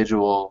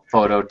individual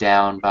photo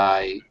down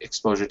by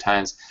exposure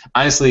times.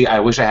 Honestly, I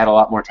wish I had a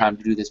lot more time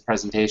to do this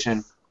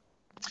presentation.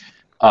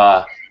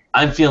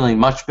 I'm feeling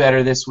much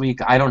better this week.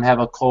 I don't have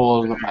a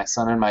cold, but my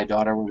son and my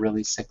daughter were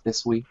really sick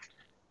this week.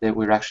 We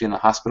were actually in the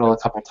hospital a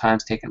couple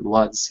times taking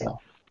blood, so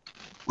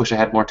wish I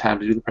had more time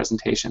to do the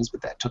presentations,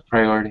 but that took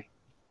priority.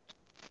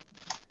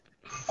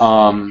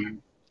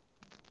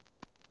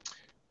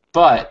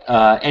 But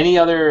any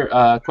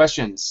other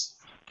questions?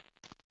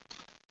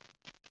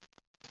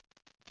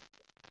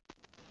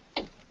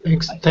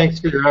 Thanks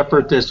for your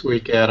effort this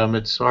week, Adam.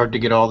 It's hard to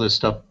get all this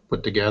stuff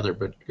put together,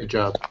 but good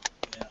job.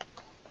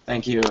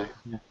 Thank you.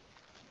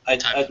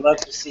 I'd love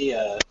to see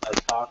a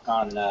talk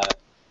on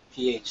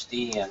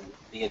PhD and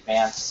the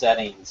advanced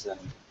settings. And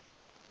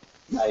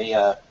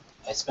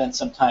I spent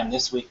some time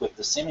this week with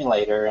the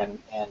simulator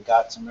and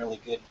got some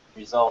really good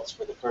results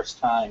for the first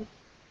time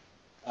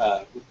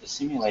with the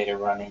simulator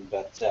running,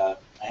 but I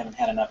haven't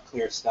had enough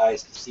clear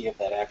skies to see if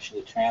that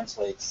actually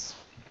translates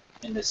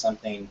into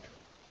something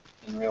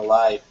in real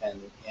life.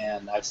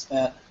 And I've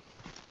spent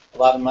a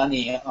lot of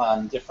money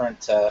on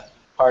different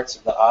parts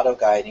of the auto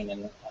guiding,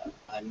 and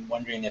I'm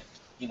wondering if,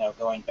 you know,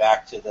 going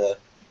back to the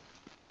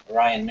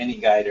Orion Mini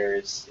Guider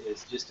is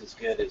just as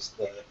good as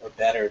or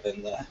better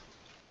than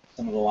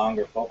some of the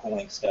longer focal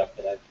length stuff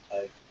that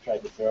I've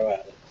tried to throw at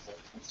it. So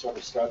I'm sort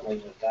of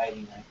struggling with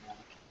guiding right now.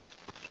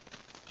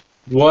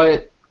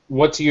 What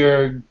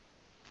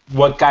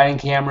guiding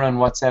camera and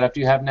what setup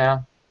do you have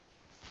now?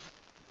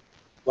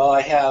 Well,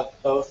 I have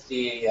both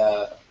the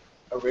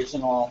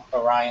original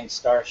Orion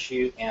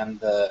Starshoot and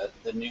the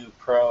new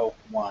Pro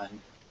one,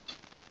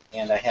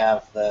 and I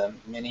have the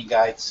mini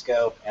guide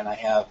scope, and I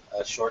have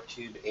a short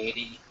tube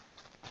 80,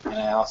 and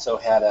I also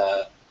had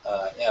a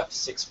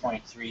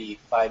f6.3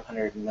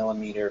 500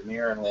 millimeter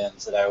mirror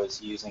lens that I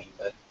was using,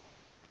 but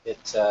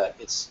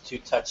it's too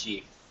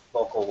touchy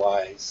focal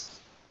wise.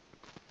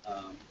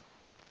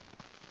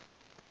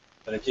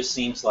 But it just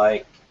seems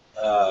like,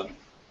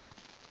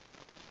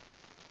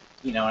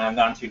 you know, and I've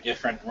gone through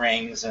different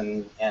rings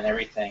and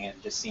everything,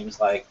 it just seems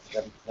like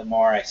the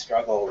more I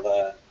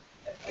struggle,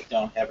 I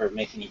don't ever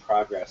make any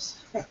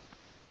progress.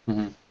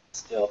 Mm-hmm.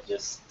 Still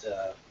just,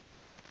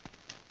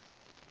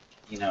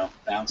 you know,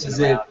 bouncing Is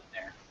around in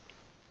there.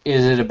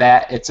 Is it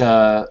it's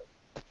a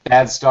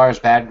bad stars,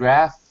 bad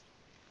graph?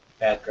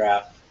 Bad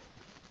graph.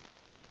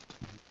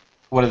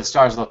 What do the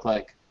stars look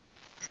like?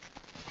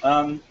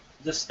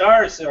 The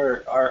stars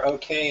are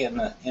okay in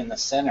the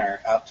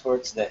center, out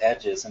towards the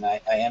edges, and I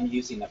am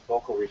using a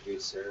focal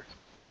reducer.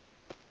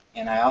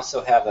 And I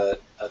also have a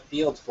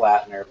field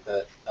flattener,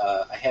 but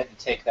I had to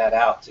take that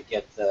out to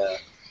get to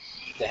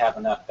have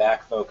enough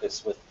back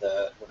focus with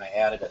when I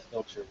added a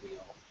filter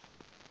wheel.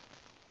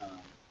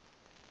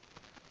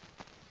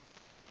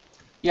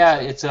 Yeah,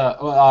 it's a.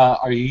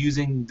 Are you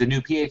using the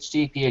new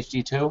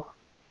PhD 2?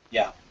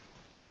 Yeah.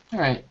 All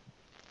right.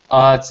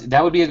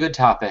 That would be a good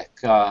topic.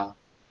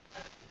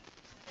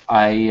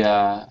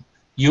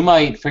 You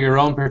might, for your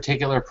own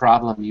particular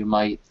problem, you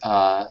might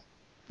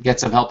get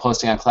some help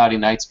posting on Cloudy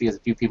Nights, because a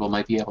few people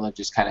might be able to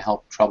just kind of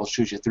help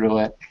troubleshoot you through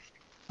it.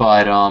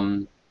 But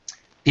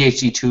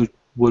PhD 2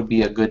 would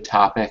be a good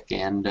topic,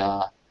 and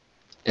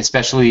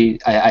especially,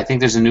 I think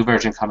there's a new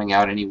version coming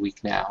out any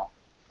week now.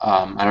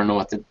 I don't know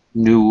what the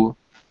new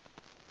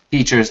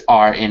features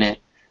are in it,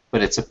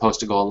 but it's supposed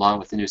to go along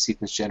with the new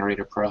Sequence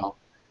Generator Pro.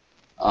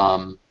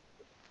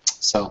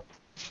 So.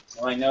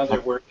 Well, I know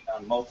they're working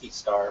on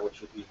multi-star,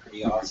 which would be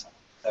pretty awesome.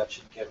 That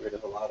should get rid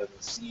of a lot of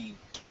the scene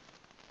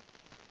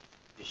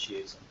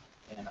issues,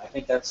 and I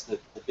think that's the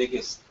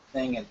biggest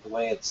thing in the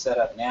way it's set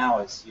up now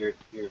is you're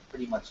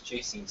pretty much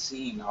chasing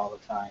scene all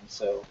the time.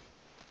 So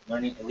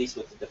learning, at least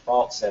with the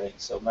default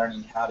settings, so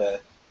learning how to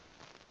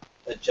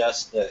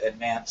adjust the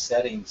advanced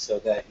settings so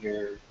that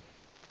you're,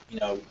 you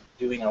know,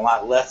 doing a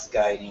lot less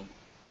guiding.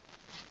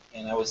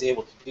 And I was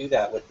able to do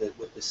that with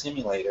the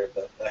simulator,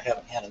 but I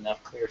haven't had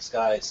enough clear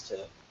skies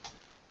to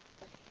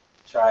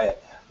try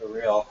it for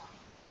real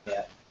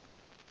yet.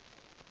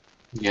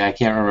 Yeah, I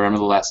can't remember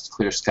the last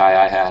clear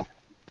sky I had.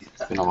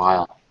 It's been a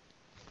while.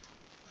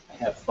 I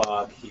have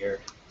fog here.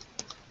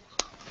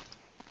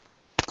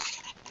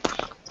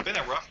 It's been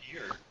a rough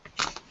year.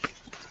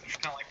 It's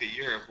kind of like the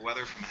year of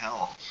weather from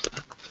hell.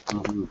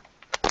 Mm-hmm.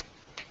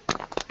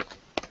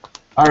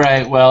 All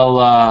right,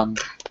 well,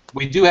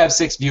 we do have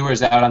 6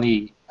 viewers out on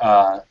the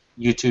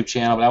YouTube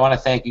channel, but I want to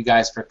thank you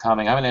guys for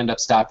coming. I'm going to end up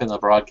stopping the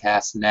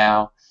broadcast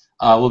now.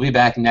 We'll be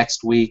back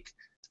next week.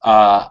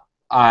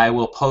 I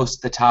will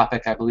post the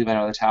topic. I believe I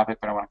know the topic,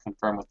 but I want to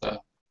confirm with the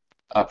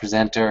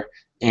presenter,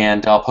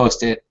 and I'll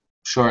post it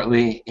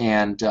shortly.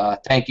 And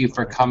thank you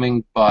for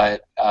coming,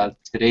 but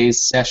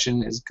today's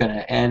session is going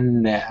to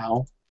end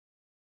now.